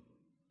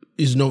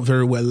is not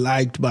very well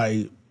liked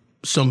by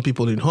some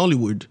people in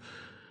Hollywood,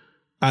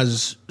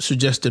 as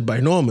suggested by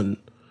Norman,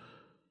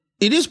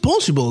 it is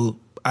possible,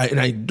 and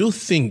I do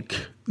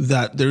think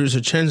that there is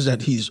a chance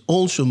that he's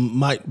also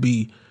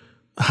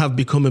have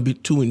become a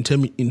bit too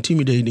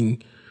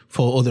intimidating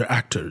for other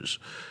actors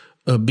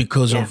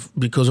because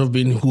of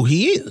being who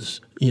he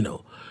is,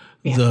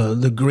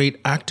 the great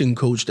acting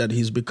coach that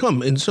he's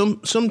become. And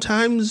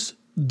sometimes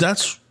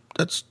that's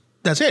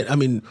it. I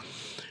mean,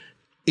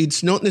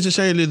 it's not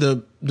necessarily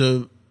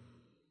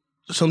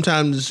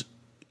sometimes,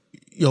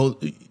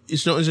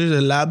 it's not necessarily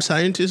the lab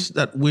scientists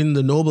that win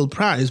the Nobel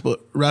Prize,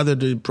 but rather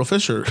the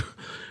professor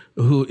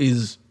who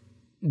is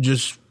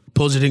just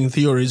positing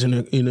theories in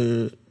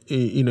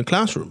a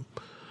classroom.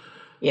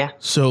 Yeah.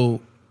 So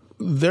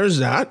there's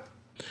that.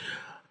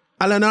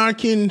 Alan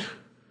Arkin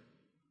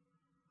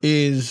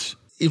is,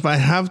 if I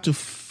have to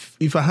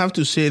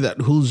say that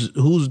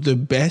who's the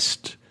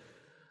best,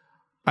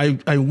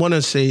 I want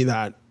to say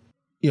that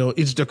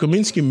it's the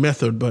Kaminsky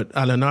method, but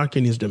Alan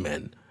Arkin is the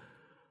man.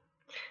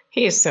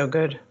 He is so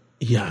good.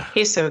 Yeah,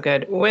 he's so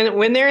good.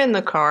 When they're in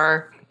the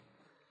car.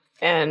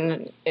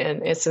 And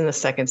it's in the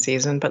second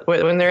season, but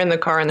when they're in the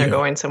car and they're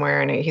going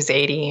somewhere and he's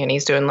 80 and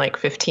he's doing like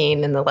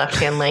 15 in the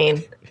left-hand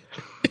lane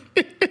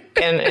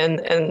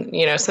and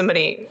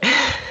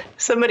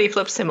somebody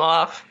flips him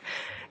off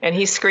and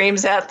he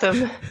screams at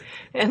them.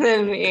 And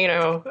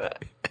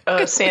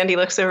then, Sandy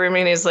looks over at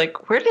me and he's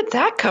like, "Where did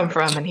that come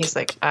from?" And he's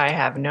like, "I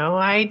have no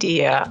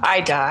idea.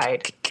 I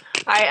died.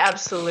 I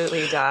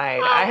absolutely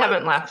died. I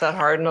haven't laughed that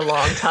hard in a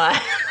long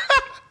time."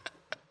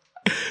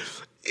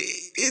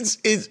 It's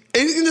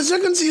in the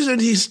second season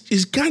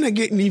he's kind of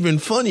getting even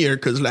funnier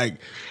because like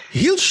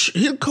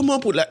he'll come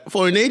up with, like,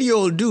 for an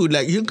 80-year-old dude,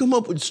 like he'll come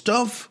up with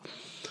stuff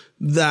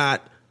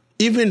that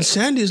even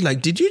Sandy's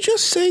like, "Did you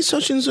just say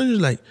such and such?" He's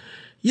like,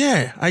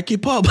 "Yeah, I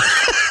keep up."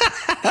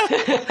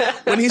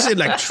 When he said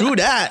like "true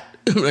that,"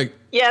 I'm like,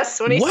 yes,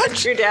 when he said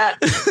 "true that,"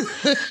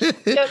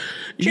 yep,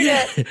 true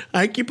that.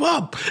 I keep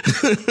up.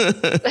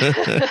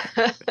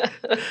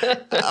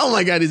 Oh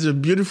my God, it's a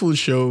beautiful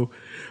show.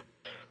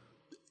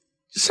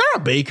 Sarah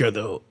Baker,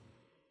 though,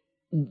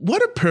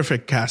 what a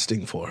perfect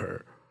casting for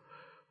her.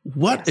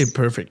 What a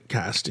perfect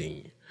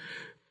casting.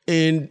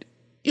 And,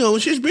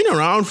 she's been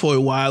around for a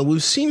while.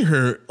 We've seen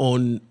her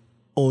on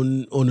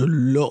a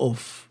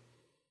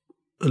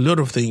lot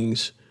of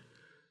things.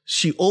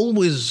 She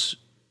always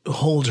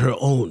holds her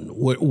own,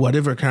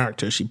 whatever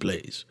character she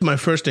plays. My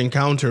first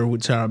encounter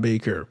with Sarah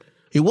Baker,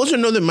 it was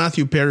another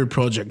Matthew Perry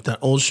project that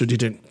also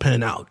didn't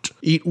pan out.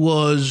 It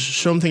was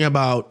something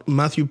about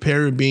Matthew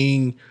Perry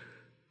being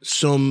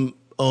some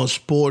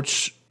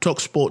sports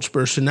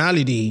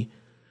personality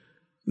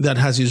that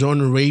has his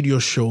own radio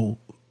show,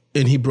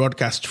 and he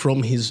broadcasts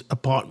from his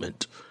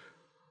apartment.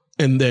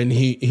 And then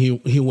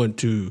he went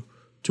to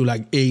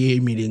like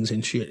AA meetings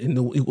and shit,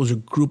 and it was a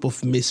group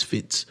of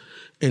misfits,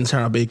 and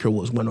Sarah Baker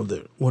was one of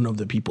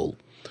the people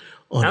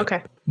on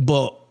it.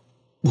 But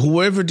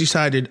whoever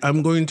decided,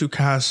 I'm going to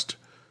cast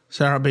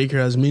Sarah Baker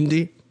as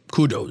Mindy,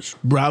 kudos,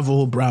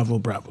 bravo,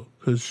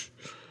 because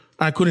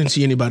I couldn't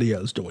see anybody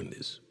else doing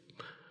this.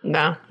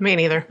 No, me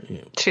neither.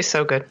 Yeah. She's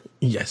so good.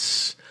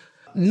 Yes.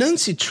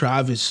 Nancy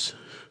Travis.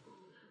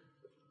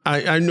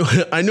 I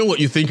know what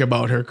you think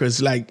about her because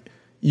like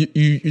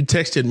you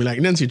texted me like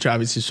Nancy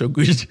Travis is so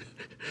good.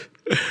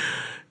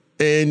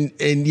 and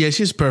yeah,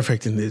 she's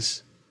perfect in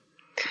this.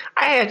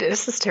 I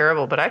This is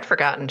terrible, but I'd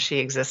forgotten she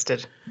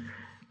existed.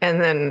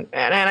 And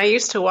I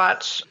used to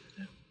watch.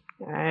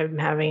 I'm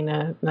having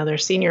another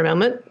senior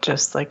moment,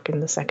 just like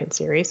in the second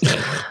series.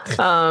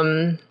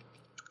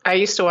 I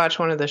used to watch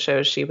one of the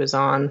shows she was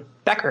on,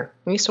 Becker.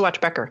 I used to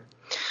watch Becker.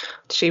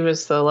 She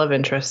was the love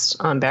interest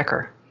on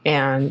Becker.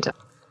 And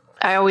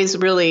I always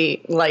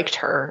really liked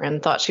her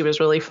and thought she was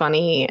really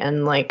funny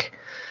and like,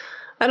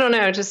 I don't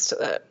know, just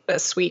a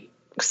sweet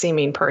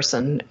seeming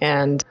person.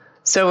 And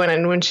so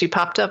when she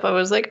popped up, I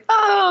was like,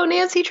 oh,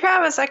 Nancy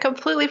Travis, I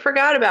completely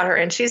forgot about her.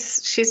 And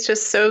she's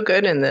just so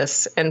good in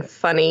this and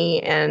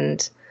funny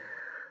and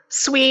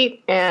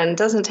sweet and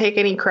doesn't take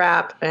any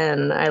crap.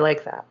 And I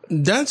like that.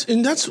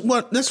 That's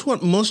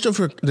what most of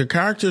the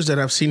characters that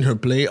I've seen her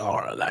play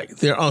are like.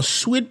 There are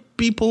sweet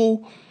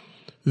people,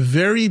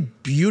 very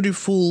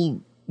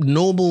beautiful,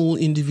 noble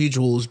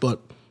individuals, but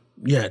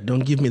yeah,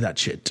 don't give me that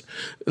shit.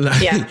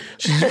 Like, yeah.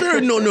 She's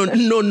very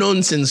no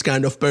nonsense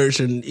kind of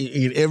person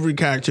in every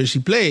character she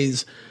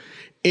plays.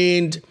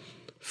 And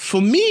for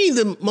me,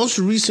 the most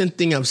recent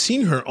thing I've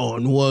seen her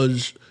on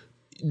was,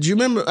 do you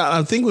remember,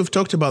 I think we've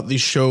talked about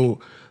this show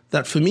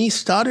that for me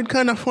started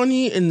kind of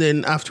funny and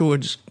then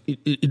afterwards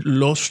it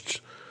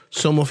lost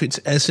some of its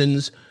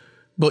essence,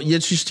 but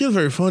yet she's still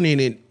very funny in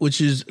it,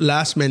 which is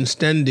Last Man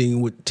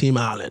Standing with Tim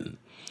Allen.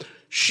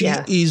 She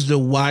is the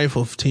wife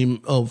of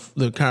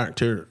the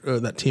character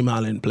that Tim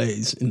Allen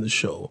plays in the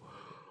show.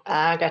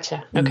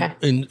 Gotcha. Okay.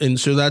 And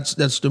so that's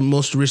the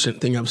most recent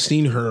thing I've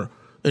seen her.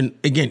 And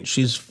again,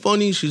 she's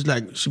funny. She's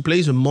like, she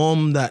plays a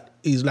mom that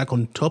is like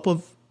on top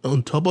of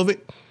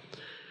it,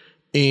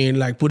 and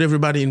like put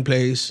everybody in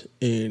place,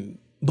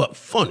 but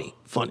funny.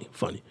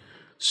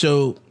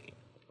 So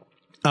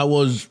I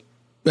was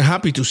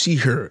happy to see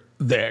her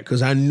there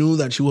because I knew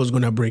that she was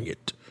going to bring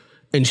it,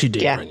 and she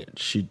did bring it.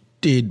 She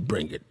did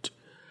bring it.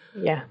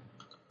 Yeah.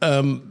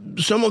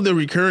 Some of the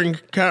recurring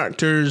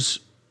characters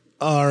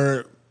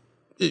are.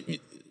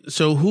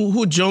 So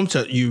who jumped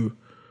at you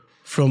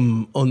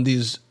from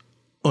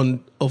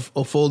of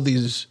all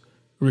these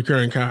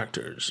recurring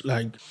characters?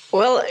 Like,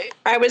 well,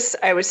 I was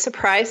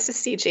surprised to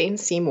see Jane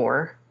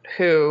Seymour,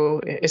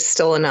 who is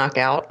still a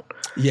knockout.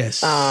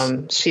 Yes.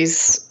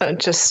 She's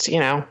just,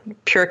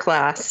 pure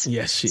class.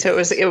 Yes. So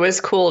it was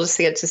cool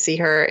to get to see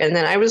her, and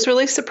then I was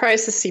really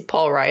surprised to see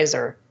Paul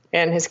Reiser,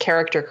 and his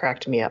character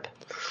cracked me up.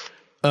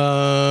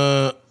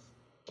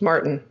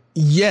 Martin.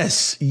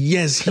 Yes.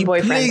 He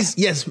boyfriend. plays.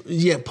 Yes.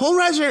 Yeah. Paul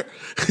Reiser.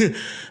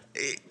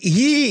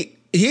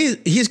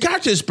 His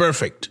character is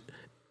perfect.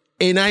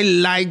 And I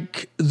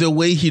like the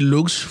way he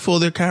looks for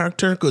the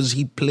character because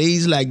he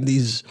plays like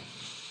this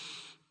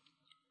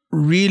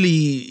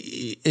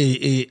really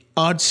a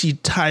artsy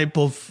type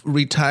of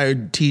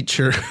retired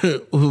teacher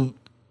who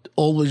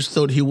always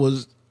thought he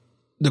was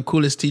the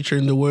coolest teacher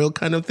in the world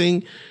kind of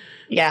thing.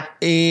 Yeah.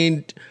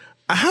 And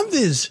I have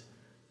this,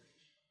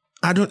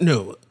 I don't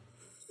know,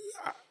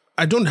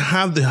 I don't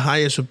have the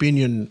highest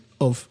opinion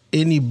of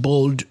any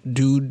bald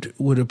dude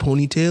with a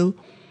ponytail.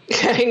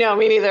 I know,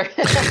 me neither.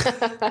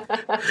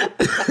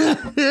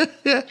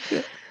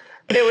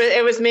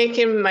 It was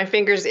making my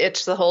fingers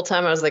itch the whole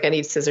time. I was like, I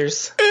need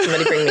scissors.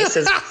 Somebody bring me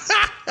scissors.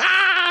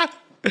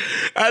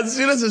 As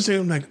soon as I see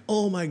him, I'm like,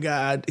 oh my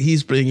God,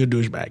 he's playing a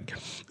douchebag.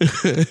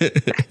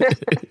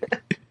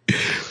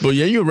 But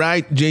yeah, you're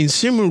right. Jane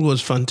Seymour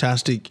was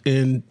fantastic.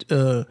 And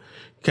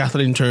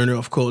Kathleen Turner,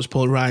 of course,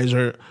 Paul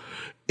Reiser.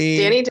 And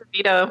Danny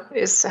DeVito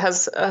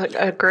has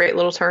a great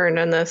little turn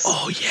in this.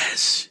 Oh,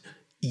 yes.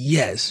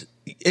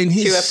 And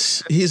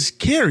he's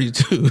scary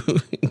too.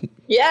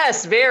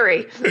 Yes,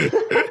 very.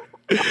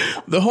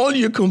 The whole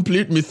 "you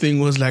complete me" thing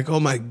was like,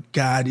 oh my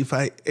God, if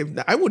I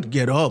would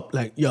get up,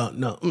 like,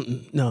 no,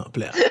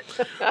 player,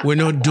 we're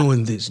not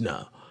doing this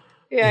now.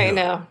 Yeah, I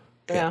know.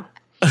 Yeah.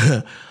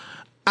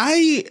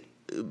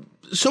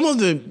 Some of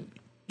the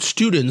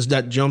students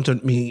that jumped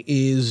at me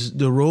is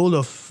the role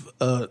of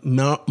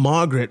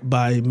Margaret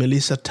by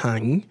Melissa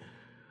Tang.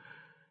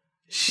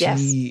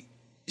 She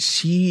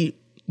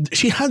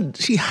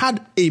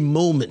had a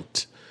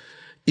moment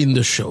in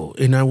the show,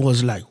 and I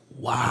was like,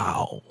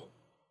 wow.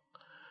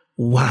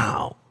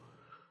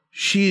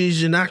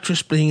 She's an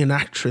actress playing an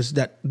actress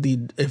that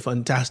did a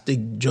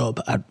fantastic job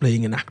at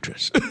playing an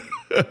actress.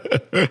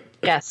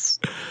 Yes.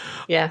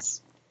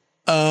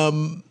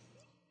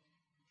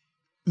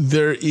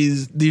 There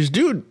is this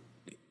dude,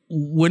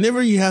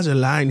 whenever he has a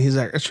line, he's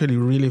actually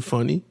really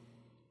funny.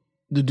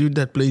 The dude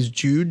that plays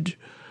Jude,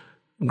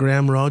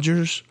 Graham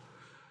Rogers.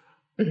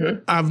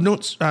 Mm-hmm. I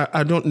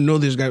don't know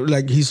this guy.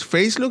 Like, his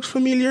face looks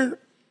familiar.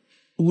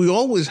 We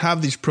always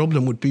have this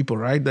problem with people,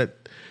 right?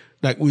 That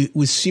like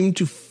we seem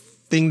to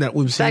think that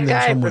we've seen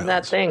them somewhere that guy from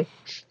that thing.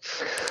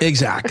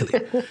 Exactly.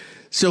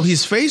 So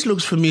his face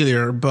looks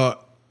familiar,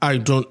 but I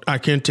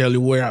can't tell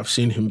you where I've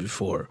seen him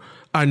before.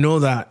 I know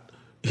that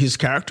his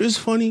character is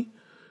funny,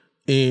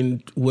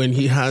 and when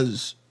he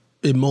has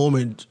a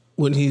moment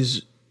when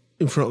he's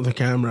in front of the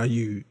camera,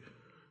 you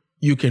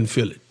can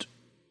feel it.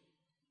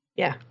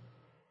 Yeah.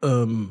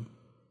 The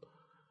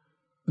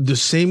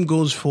same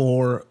goes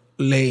for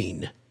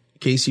Lane,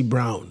 Casey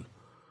Brown.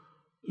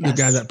 the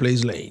guy that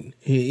plays Lane.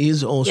 He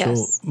is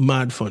also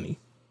mad funny.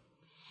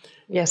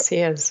 Yes, he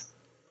is.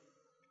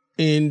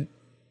 And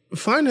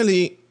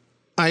finally,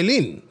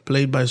 Eileen,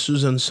 played by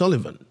Susan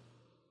Sullivan.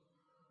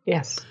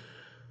 Yes.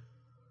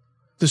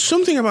 There's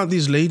something about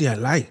this lady I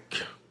like.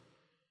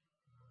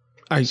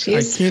 I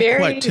can't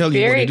quite tell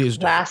you what it is.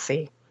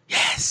 Classy.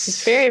 Yes.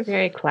 She's very,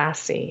 very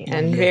classy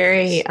and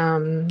very, she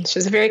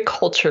has a very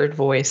cultured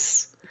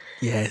voice.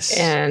 Yes.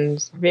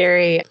 And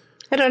very,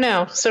 I don't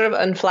know, sort of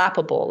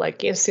unflappable.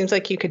 Like, it seems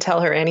like you could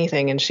tell her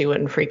anything and she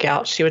wouldn't freak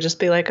out. She would just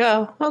be like,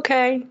 oh,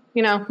 okay.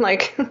 You know,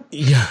 like,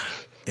 yeah.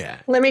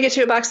 Let me get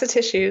you a box of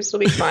tissues. It'll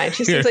be fine.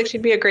 She seems like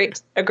she'd be a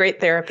great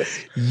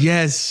therapist.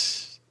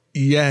 Yes.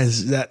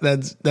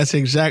 That's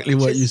exactly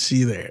what you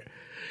see there.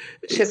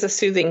 She has a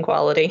soothing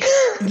quality.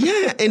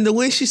 Yeah, and the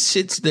way she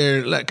sits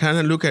there, like, kind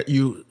of look at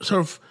you,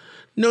 sort of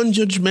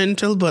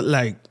non-judgmental, but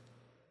like,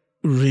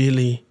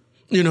 really,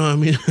 you know what I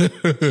mean?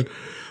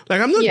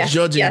 Like, I'm not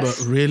judging,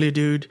 but really,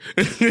 dude.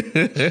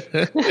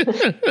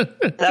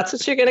 That's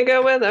what you're gonna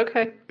go with?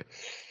 Okay.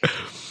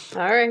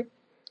 All right.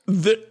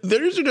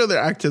 There is another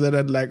actor that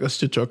I'd like us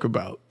to talk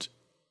about,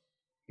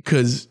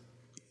 because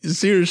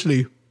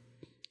seriously,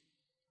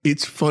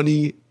 it's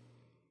funny.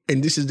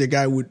 And this is the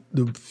guy with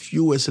the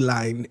fewest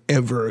line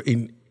ever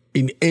in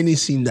any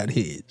scene that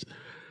he is.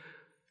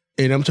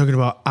 And I'm talking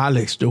about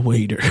Alex the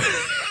waiter.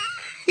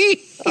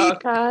 Oh,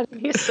 God.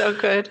 He's so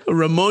good.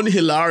 Ramon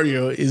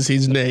Hilario is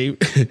his name.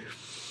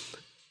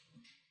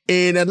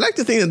 And I'd like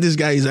to think that this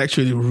guy is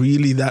actually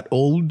really that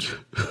old.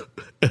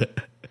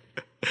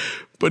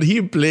 But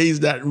he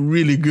plays that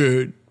really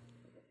good.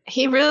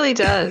 He really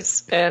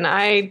does. And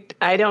I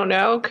don't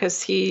know,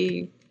 because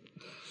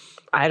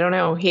I don't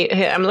know.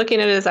 I'm looking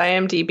at his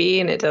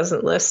IMDb and it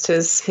doesn't list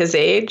his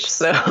age,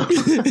 so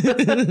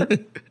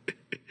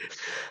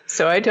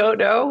so I don't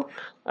know.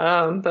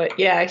 But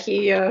yeah,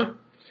 his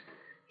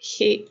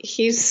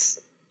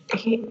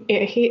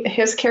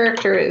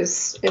character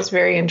is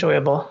very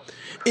enjoyable.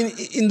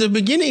 In the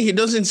beginning, he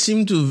doesn't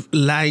seem to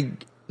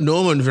like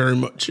Norman very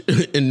much,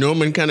 and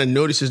Norman kind of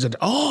notices that.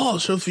 Oh,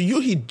 so for you,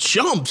 he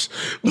jumps.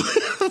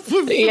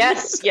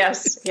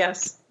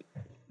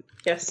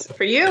 Yes,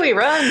 for you, he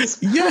runs.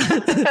 Yeah.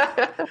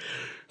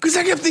 Because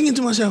I kept thinking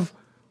to myself,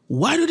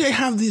 why do they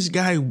have this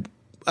guy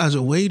as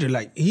a waiter?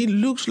 Like, he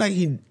looks like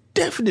he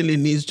definitely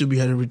needs to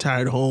be at a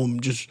retired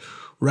home just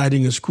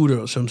riding a scooter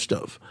or some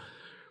stuff.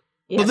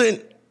 Yes. But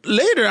then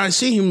later I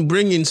see him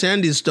bringing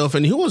Sandy's stuff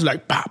and he was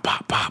like, pa,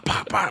 pa, pa,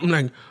 pa, pa. I'm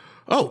like,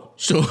 oh,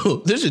 so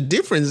there's a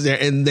difference there.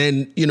 And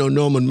then,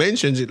 Norman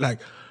mentions it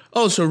like,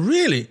 oh, so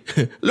really?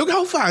 Look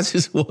how fast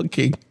he's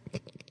walking.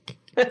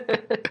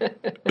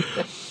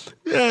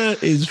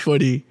 That is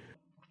funny.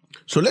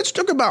 So let's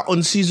talk about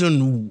on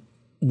season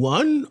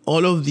 1,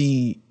 all of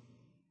the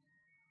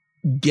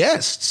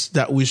guests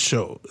that we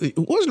saw. It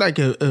was like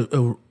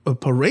a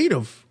parade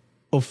of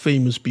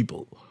famous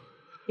people.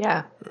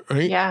 Yeah.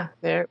 Right? Yeah.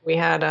 There we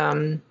had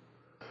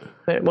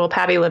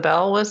Patti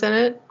LaBelle was in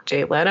it.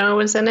 Jay Leno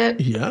was in it.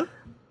 Yeah.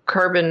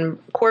 Corbin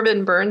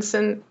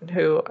Burnson,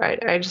 who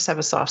I just have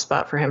a soft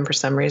spot for him for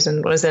some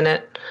reason, was in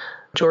it.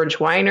 George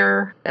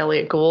Weiner,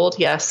 Elliot Gould,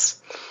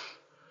 yes.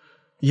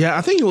 Yeah,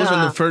 I think he was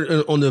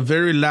on the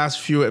very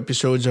last few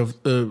episodes of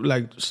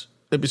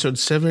episode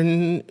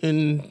 7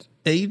 and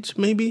 8,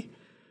 maybe.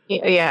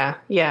 Yeah.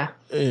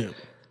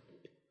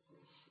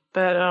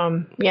 But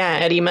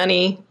Eddie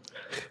Money.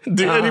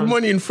 The Eddie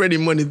Money and Freddie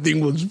Money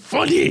thing was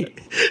funny.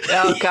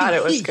 Oh God,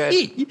 it was good.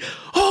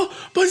 Oh,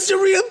 but it's a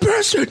real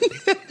person.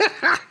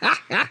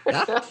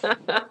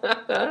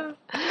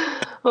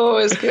 Oh,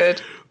 it was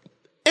good.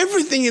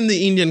 Everything in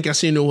the Indian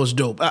casino was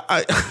dope.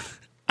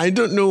 I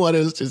don't know what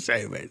else to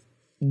say, man.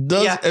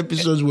 Those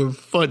episodes were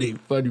funny.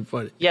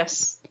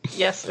 Yes,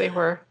 they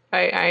were.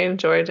 I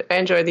enjoyed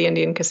the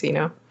Indian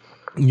casino.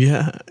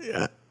 Yeah.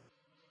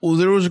 Well,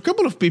 there was a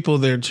couple of people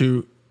there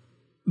too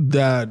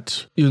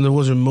that there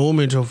was a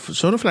moment of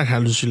sort of like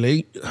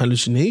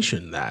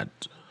hallucination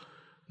that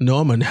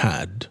Norman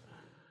had,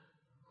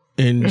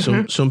 and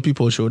some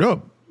people showed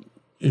up.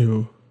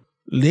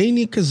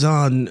 Lainey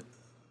Kazan.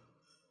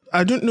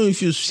 I don't know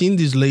if you've seen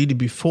this lady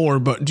before,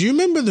 but do you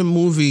remember the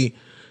movie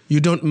You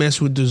Don't Mess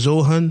with the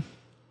Zohan?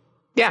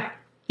 Yeah.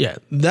 Yeah.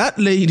 That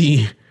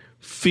lady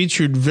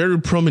featured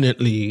very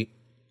prominently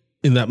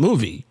in that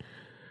movie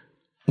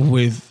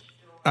with,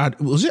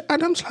 was it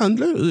Adam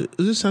Sandler?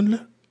 Is it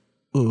Sandler?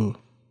 Oh.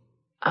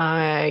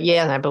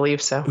 Yeah, I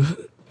believe so.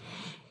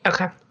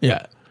 Okay.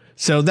 Yeah.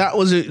 So that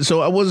was it.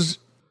 So I was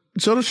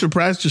sort of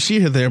surprised to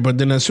see her there, but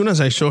then as soon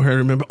as I saw her, I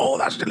remember, oh,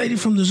 that's the lady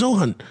from the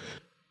Zohan.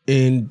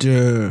 And,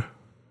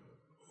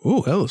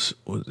 who else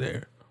was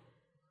there?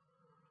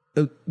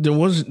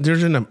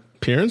 There's an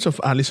appearance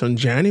of Alison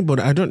Janney, but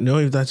I don't know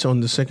if that's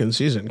on the second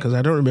season because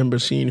I don't remember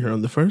seeing her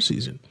on the first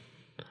season.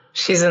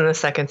 She's in the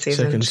second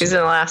season. She's in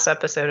the last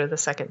episode of the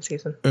second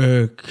season.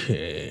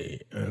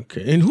 Okay.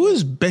 And who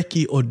is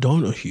Becky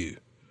O'Donoghue?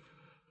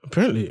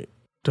 Apparently,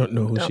 don't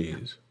know who she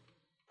is.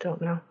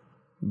 Don't know.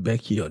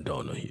 Becky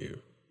O'Donoghue.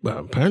 Well,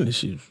 apparently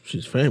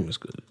she's famous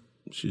because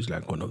she's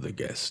like one of the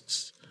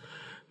guests.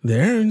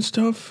 there and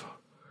stuff.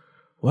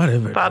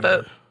 Whatever. Bob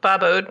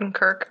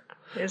Odenkirk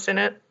is in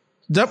it.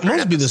 That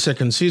must be the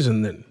second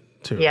season then,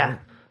 too. Yeah.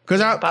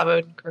 Because Bob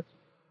Odenkirk.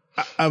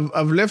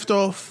 I've left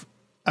off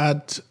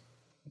at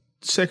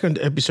second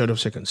episode of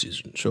second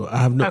season, so I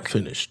have not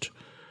finished.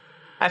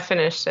 I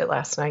finished it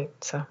last night,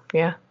 so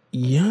yeah.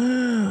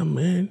 Yeah,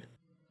 man.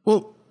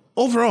 Well,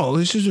 overall,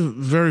 this is a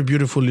very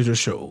beautiful little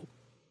show.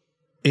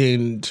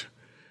 And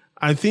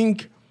I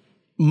think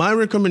my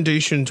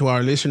recommendation to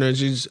our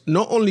listeners is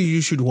not only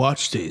you should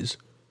watch this,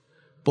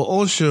 but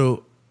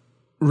also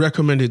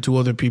recommend it to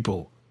other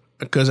people.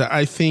 Because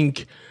I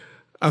think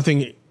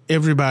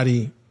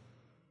everybody,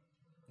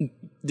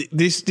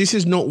 this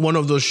is not one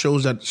of those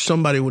shows that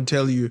somebody would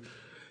tell you,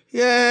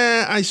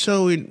 yeah, I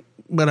saw it,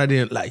 but I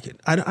didn't like it.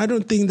 I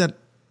don't think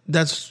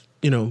that's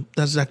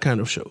that kind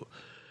of show.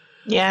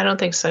 Yeah, I don't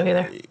think so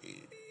either.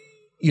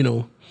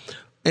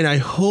 And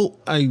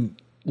I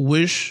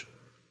wish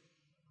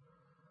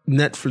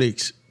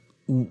Netflix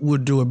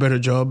would do a better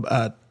job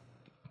at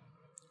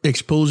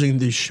exposing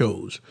these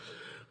shows.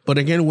 But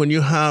again, when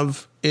you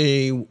have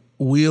a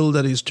wheel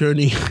that is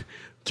turning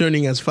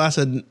as fast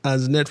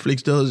as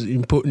Netflix does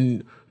in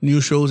putting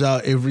new shows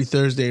out every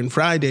Thursday and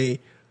Friday,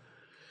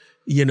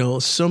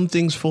 some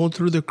things fall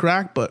through the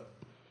crack. But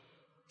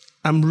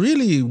I'm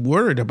really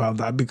worried about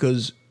that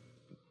because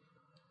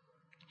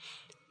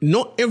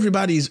not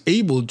everybody is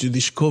able to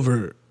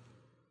discover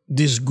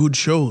these good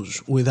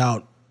shows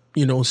without,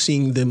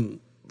 seeing them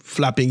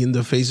flapping in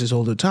their faces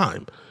all the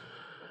time.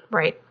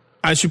 Right.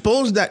 I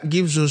suppose that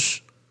gives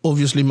us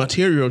obviously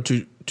material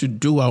to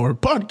do our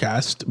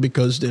podcast,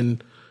 because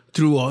then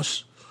through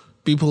us,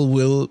 people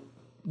will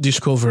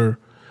discover,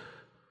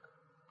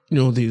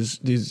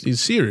 these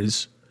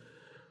series.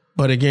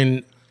 But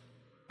again,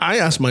 I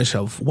ask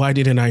myself, why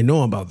didn't I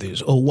know about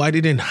this? Or why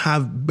didn't I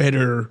have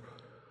better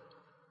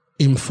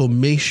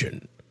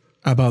information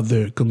about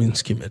the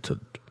Kominsky method?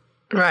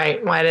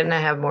 Right. Why didn't I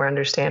have more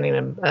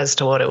understanding as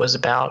to what it was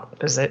about?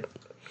 Because I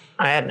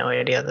had no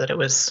idea that it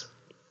was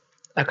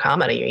a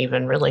comedy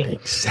even, really.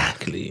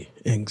 Exactly.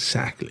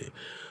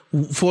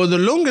 For the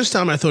longest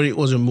time, I thought it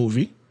was a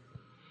movie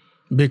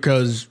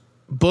because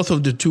both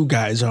of the two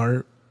guys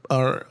are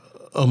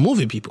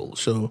movie people.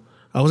 So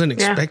I wasn't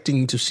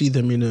expecting to see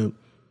them in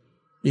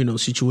a,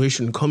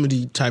 situation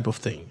comedy type of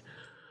thing.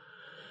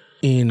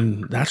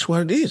 And that's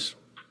what it is.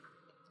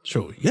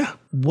 So, yeah.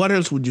 What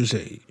else would you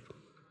say,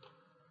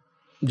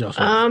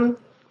 Jocelyn?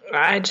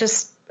 I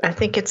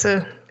think it's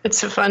a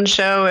fun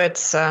show.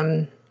 It's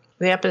the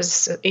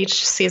episode,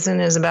 each season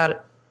is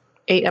about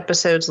 8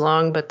 episodes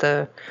long, but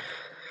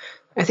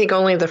I think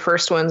only the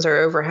first ones are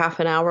over half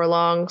an hour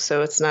long,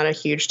 so it's not a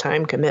huge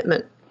time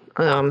commitment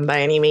by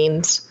any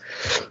means.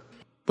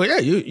 But yeah,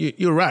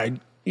 you're right.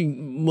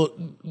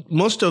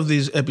 Most of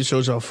these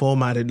episodes are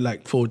formatted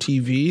like for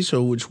TV,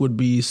 so which would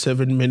be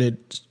 7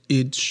 minutes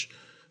each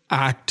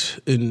act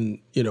in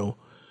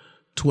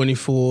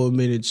 24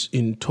 minutes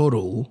in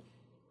total.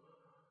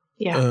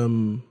 Yeah.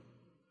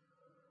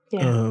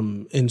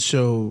 And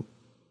so,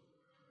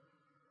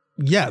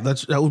 yeah,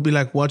 that would be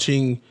like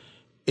watching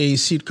a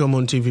sitcom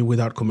on TV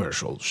without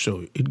commercials.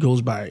 So it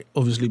goes by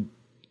obviously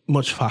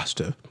much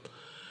faster.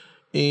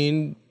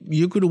 And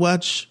you could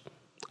watch,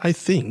 I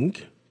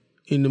think,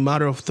 in a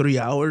matter of 3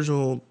 hours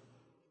or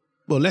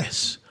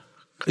less.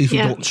 If you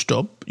don't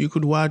stop, you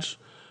could watch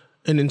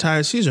an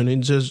entire season.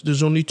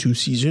 There's only 2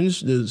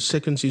 seasons. The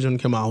second season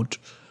came out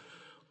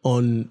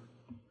on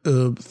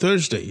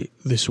Thursday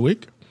this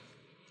week.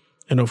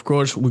 And of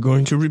course, we're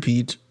going to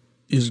repeat.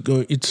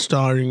 It's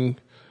starring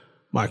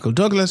Michael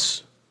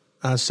Douglas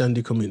as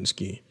Sandy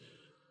Kominsky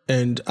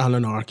and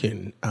Alan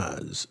Arkin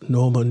as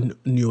Norman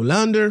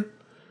Newlander.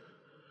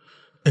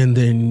 And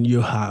then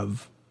you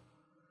have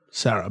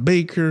Sarah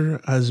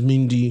Baker as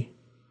Mindy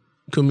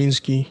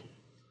Kominsky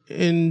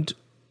and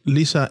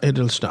Lisa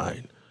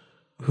Edelstein,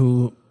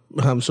 who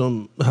has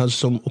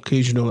some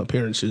occasional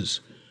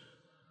appearances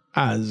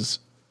as,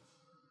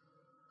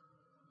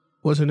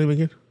 what's her name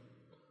again?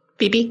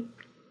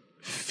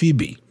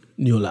 Phoebe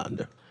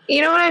Newlander.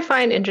 You know what I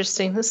find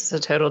interesting? This is a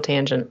total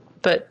tangent,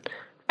 but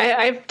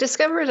I've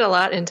discovered a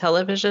lot in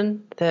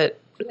television that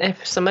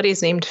if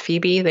somebody's named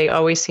Phoebe, they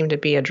always seem to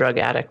be a drug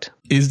addict.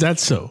 Is that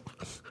so?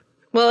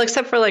 Well,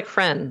 except for like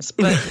Friends,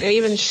 but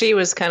even she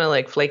was kind of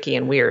like flaky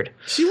and weird.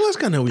 She was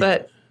kind of weird.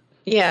 But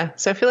yeah,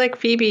 so I feel like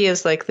Phoebe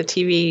is like the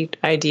TV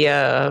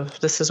idea of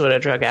this is what a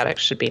drug addict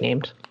should be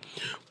named.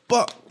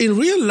 But in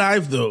real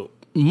life, though,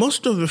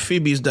 most of the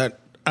Phoebes that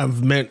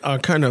I've met are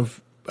kind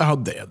of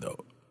out there,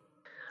 though.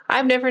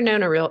 I've never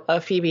known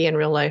a Phoebe in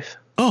real life.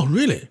 Oh,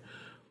 really?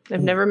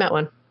 I've never met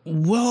one.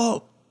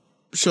 Well,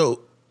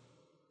 so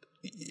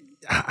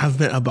I've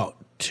met about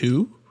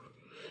 2,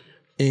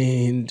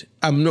 and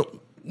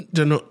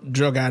they're not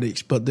drug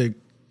addicts, but they're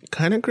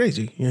kind of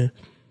crazy. Yeah,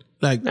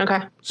 like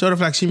sort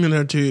of like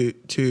similar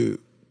to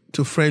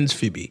Friends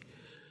Phoebe.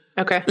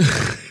 Okay.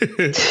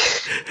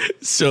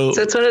 So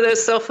it's one of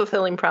those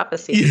self-fulfilling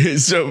prophecies. Yeah,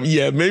 so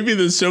yeah, maybe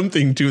there's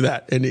something to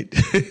that, and it.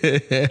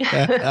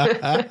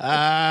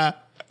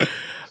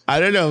 I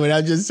don't know, but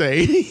I'm just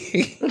saying.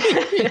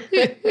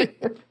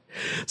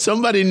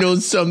 Somebody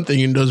knows something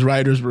in those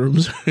writers'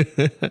 rooms.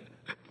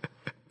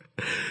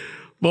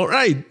 All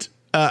right.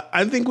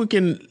 I think we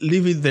can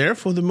leave it there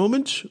for the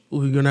moment.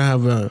 We're going to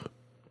have a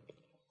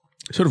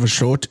sort of a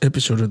short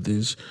episode of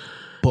this.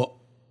 But,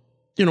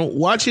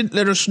 watch it.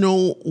 Let us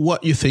know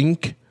what you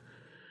think.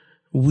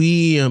 Our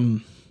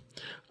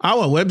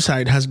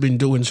website has been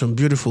doing some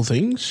beautiful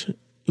things.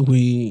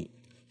 We're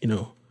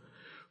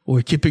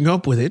keeping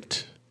up with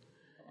it.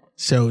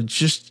 So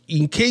just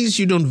in case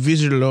you don't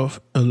visit a lot,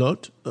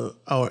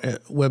 our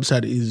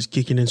website is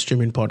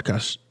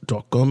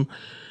kickingandstreamingpodcast.com.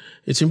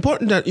 It's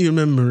important that you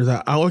remember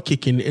that our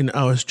kicking and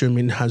our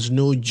streaming has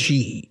no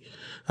G.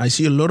 I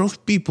see a lot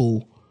of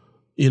people,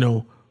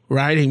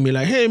 writing me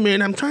like, hey,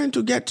 man, I'm trying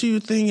to get to your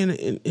thing.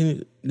 And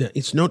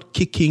it's not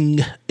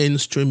kicking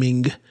and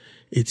streaming.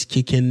 It's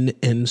kicking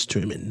and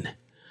streaming.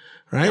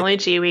 Right? The only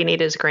G we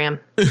need is Graham.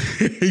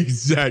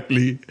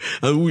 Exactly.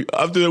 And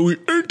after that, we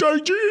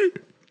anti-G.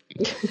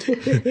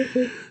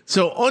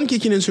 So on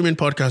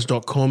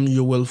kickingandstreamingpodcast.com,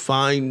 you will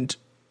find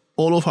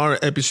all of our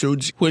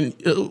episodes. When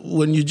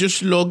you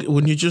just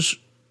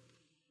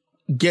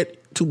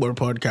get to our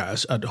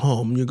podcast at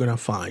home, you're gonna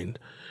find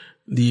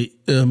the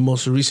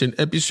most recent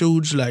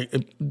episodes, like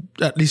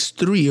at least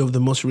 3 of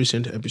the most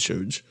recent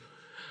episodes.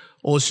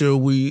 Also,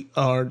 we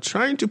are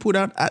trying to put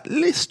out at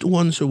least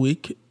once a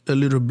week a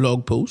little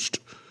blog post.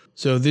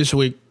 So this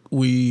week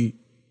we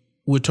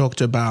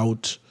talked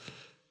about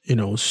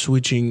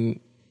switching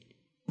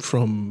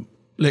from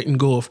letting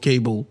go of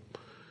cable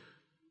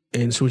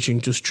and switching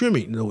to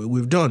streaming the way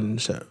we've done.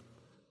 So,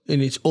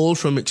 and it's all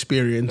from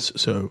experience.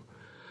 So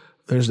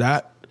there's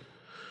that.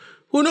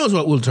 Who knows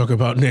what we'll talk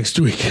about next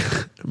week?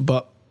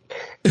 But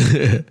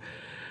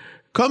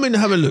come and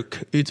have a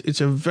look.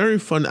 It's a very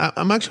fun.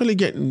 I'm actually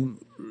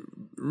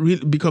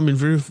becoming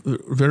very,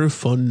 very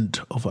fond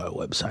of our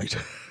website.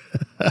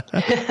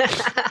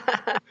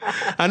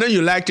 I know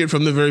you liked it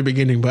from the very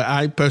beginning, but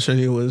I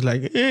personally was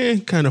like,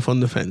 kind of on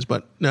the fence.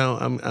 But now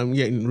I'm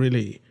getting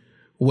really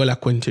well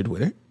acquainted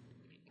with it.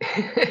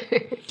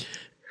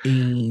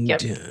 And,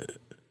 yep.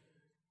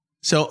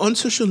 So on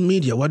social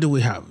media, what do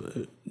we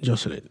have,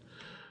 Jocelyn?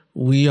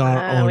 We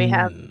are we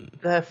have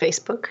the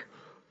Facebook.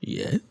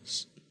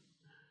 Yes.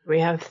 We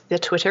have the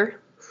Twitter.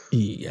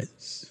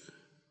 Yes.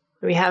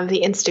 We have the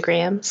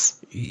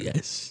Instagrams.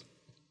 Yes.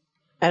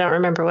 I don't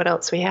remember what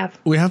else we have.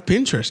 We have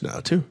Pinterest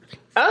now, too.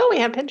 Oh, we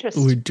have Pinterest.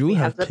 We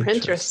have the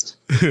Pinterest.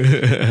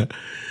 Pinterest.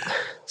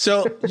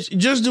 So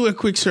just do a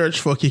quick search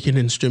for Kicking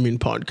and Streaming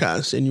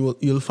Podcast, and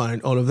you'll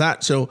find all of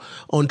that. So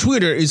on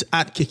Twitter is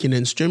at Kicking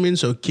and Streaming.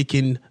 So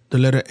kicking the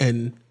letter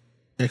N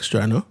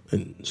extra, no,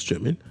 and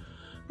streaming.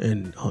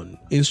 And on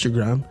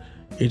Instagram,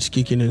 it's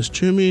Kicking and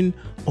Streaming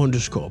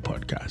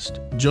 _podcast.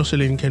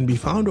 Jocelyn can be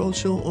found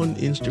also on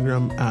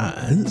Instagram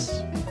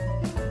as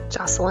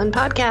Jocelyn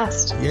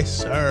Podcast. Yes,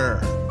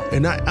 sir.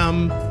 And I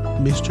am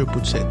Mr.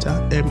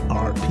 Puzzetta,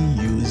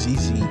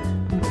 MRPUZZETTA,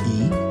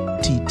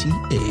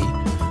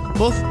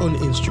 both on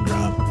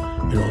Instagram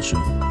and also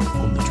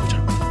on the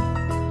Twitter.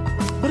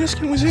 What else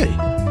can we say?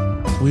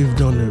 We've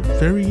done a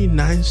very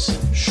nice,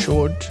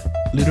 short,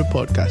 little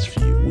podcast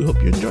for you. We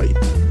hope you enjoy it.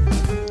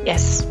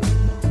 Yes.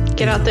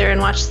 Get out there and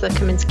watch the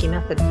Kaminsky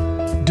Method.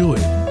 Do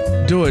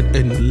it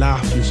and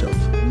laugh yourself.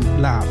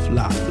 Laugh.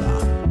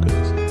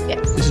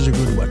 Yes. This is a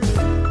good one.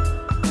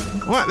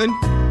 All right, then.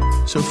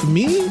 So for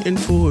me and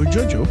for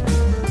Jojo,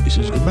 this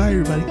is goodbye,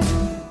 everybody.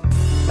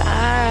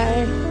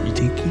 Bye. You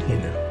take care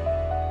now.